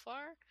go too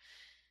far.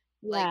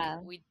 Yeah.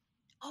 Like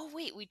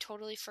we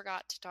totally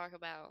forgot to talk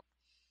about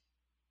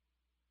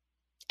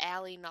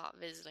Allie not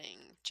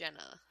visiting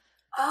Jenna.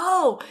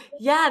 Oh,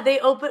 yeah,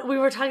 we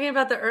were talking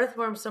about the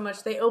earthworm so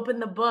much. They open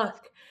the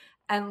book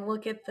and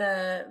look at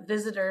the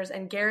visitors,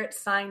 and Garrett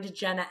signed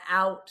Jenna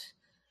out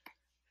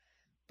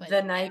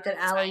the night that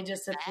Allie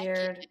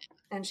disappeared,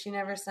 and she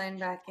never signed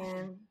back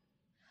in.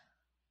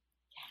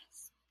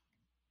 Yes.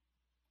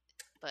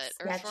 But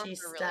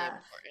earthworms are really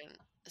important,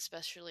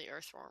 especially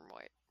earthworm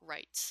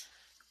rights.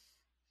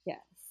 Yes.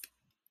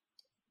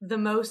 The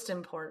most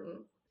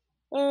important.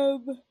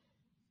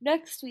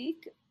 Next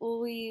week,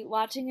 we'll be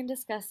watching and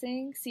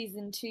discussing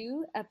Season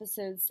 2,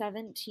 Episode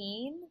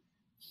 17,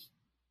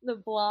 The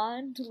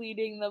Blonde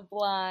Leading the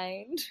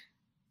Blind.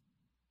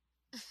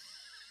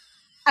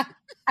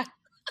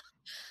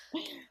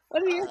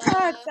 What are your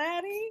thoughts,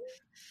 Addie?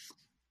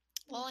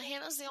 Well,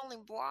 Hannah's the only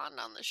blonde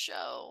on the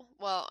show.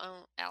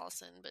 Well,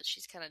 Allison, but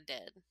she's kind of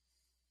dead.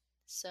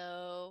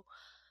 So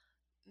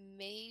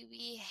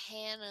maybe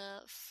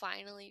Hannah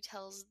finally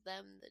tells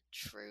them the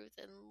truth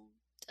and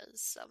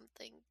does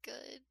something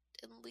good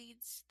and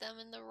leads them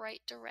in the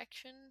right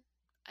direction.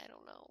 I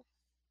don't know.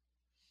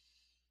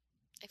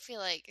 I feel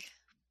like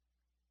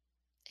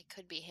it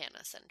could be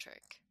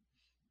Hannah-centric.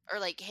 Or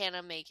like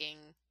Hannah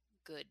making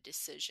good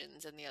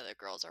decisions and the other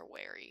girls are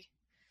wary.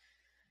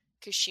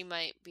 Because she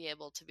might be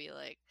able to be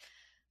like,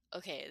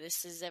 okay,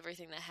 this is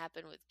everything that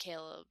happened with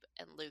Caleb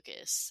and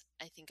Lucas.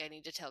 I think I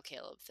need to tell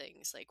Caleb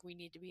things. Like, we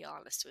need to be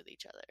honest with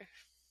each other.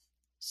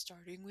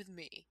 Starting with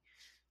me.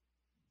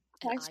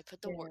 And I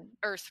put the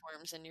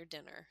earthworms in your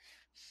dinner.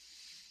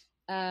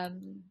 Okay.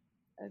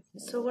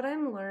 So what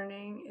I'm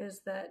learning is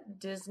that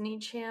Disney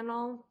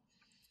Channel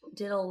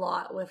did a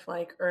lot with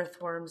like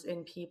earthworms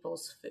in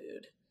people's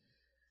food.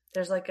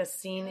 There's like a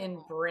scene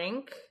in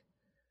Brink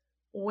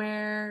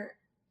where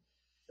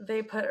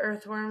they put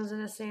earthworms in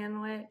a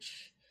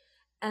sandwich.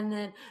 And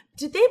then,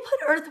 did they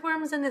put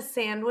earthworms in a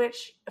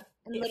sandwich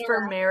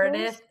for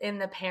Meredith in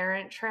The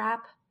Parent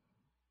Trap?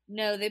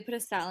 No, they put a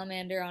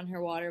salamander on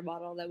her water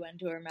bottle that went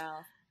to her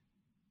mouth.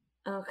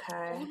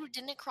 Okay. Oh,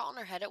 didn't it crawl on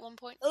her head at one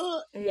point?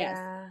 Yes.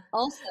 Yeah.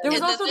 Also, there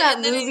was also that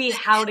movie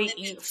How to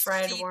Eat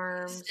Fried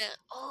Worms.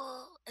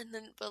 And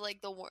then but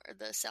like the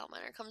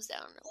salamander comes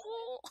down.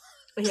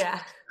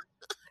 Yeah.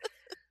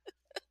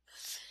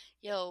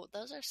 Yo,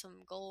 those are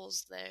some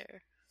goals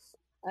there.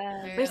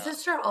 My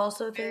sister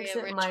also thinks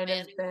it might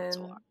have been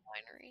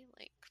winery,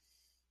 like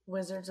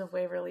Wizards of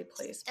Waverly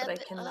Place, but I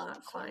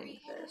cannot find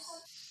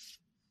this.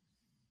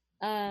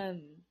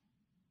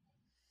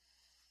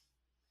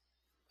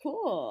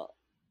 Cool.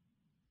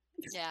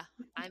 Yeah,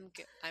 I'm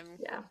good.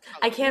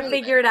 I can't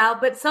figure it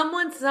out, but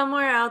someone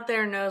somewhere out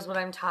there knows what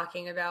I'm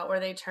talking about, where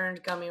they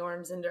turned gummy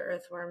worms into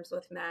earthworms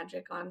with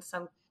magic on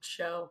some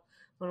show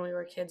when we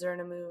were kids or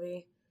in a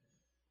movie.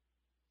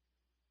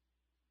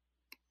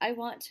 I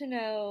want to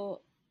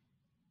know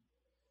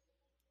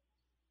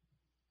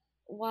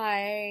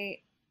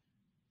why.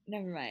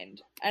 Never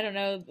mind. I don't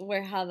know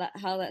how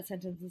that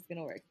sentence is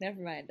gonna work.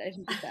 Never mind. I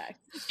should be back.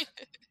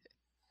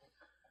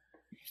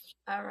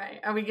 All right.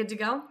 Are we good to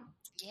go?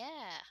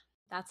 Yeah.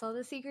 That's all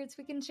the secrets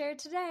we can share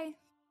today.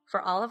 For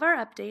all of our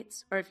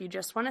updates, or if you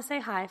just want to say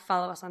hi,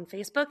 follow us on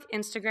Facebook,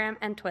 Instagram,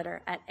 and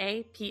Twitter at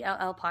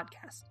APLL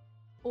Podcast.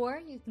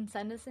 Or you can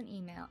send us an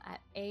email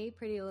at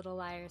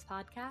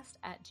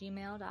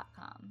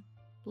aprettylittleliarspodcast@gmail.com.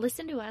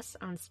 Listen to us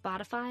on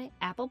Spotify,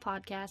 Apple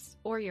Podcasts,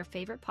 or your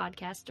favorite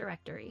podcast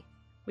directory.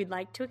 We'd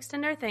like to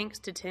extend our thanks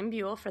to Tim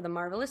Buell for the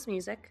marvelous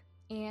music.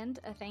 And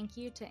a thank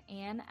you to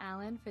Anne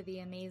Allen for the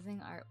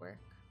amazing artwork.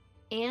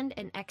 And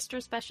an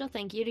extra special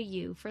thank you to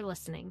you for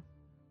listening.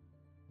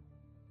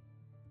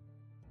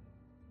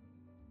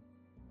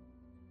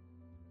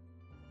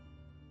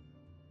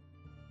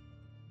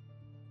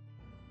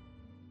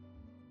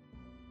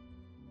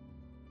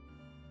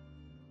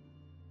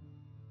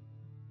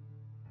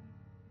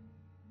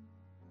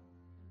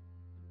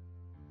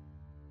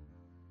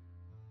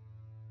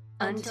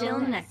 Until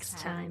next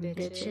time,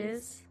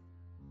 bitches.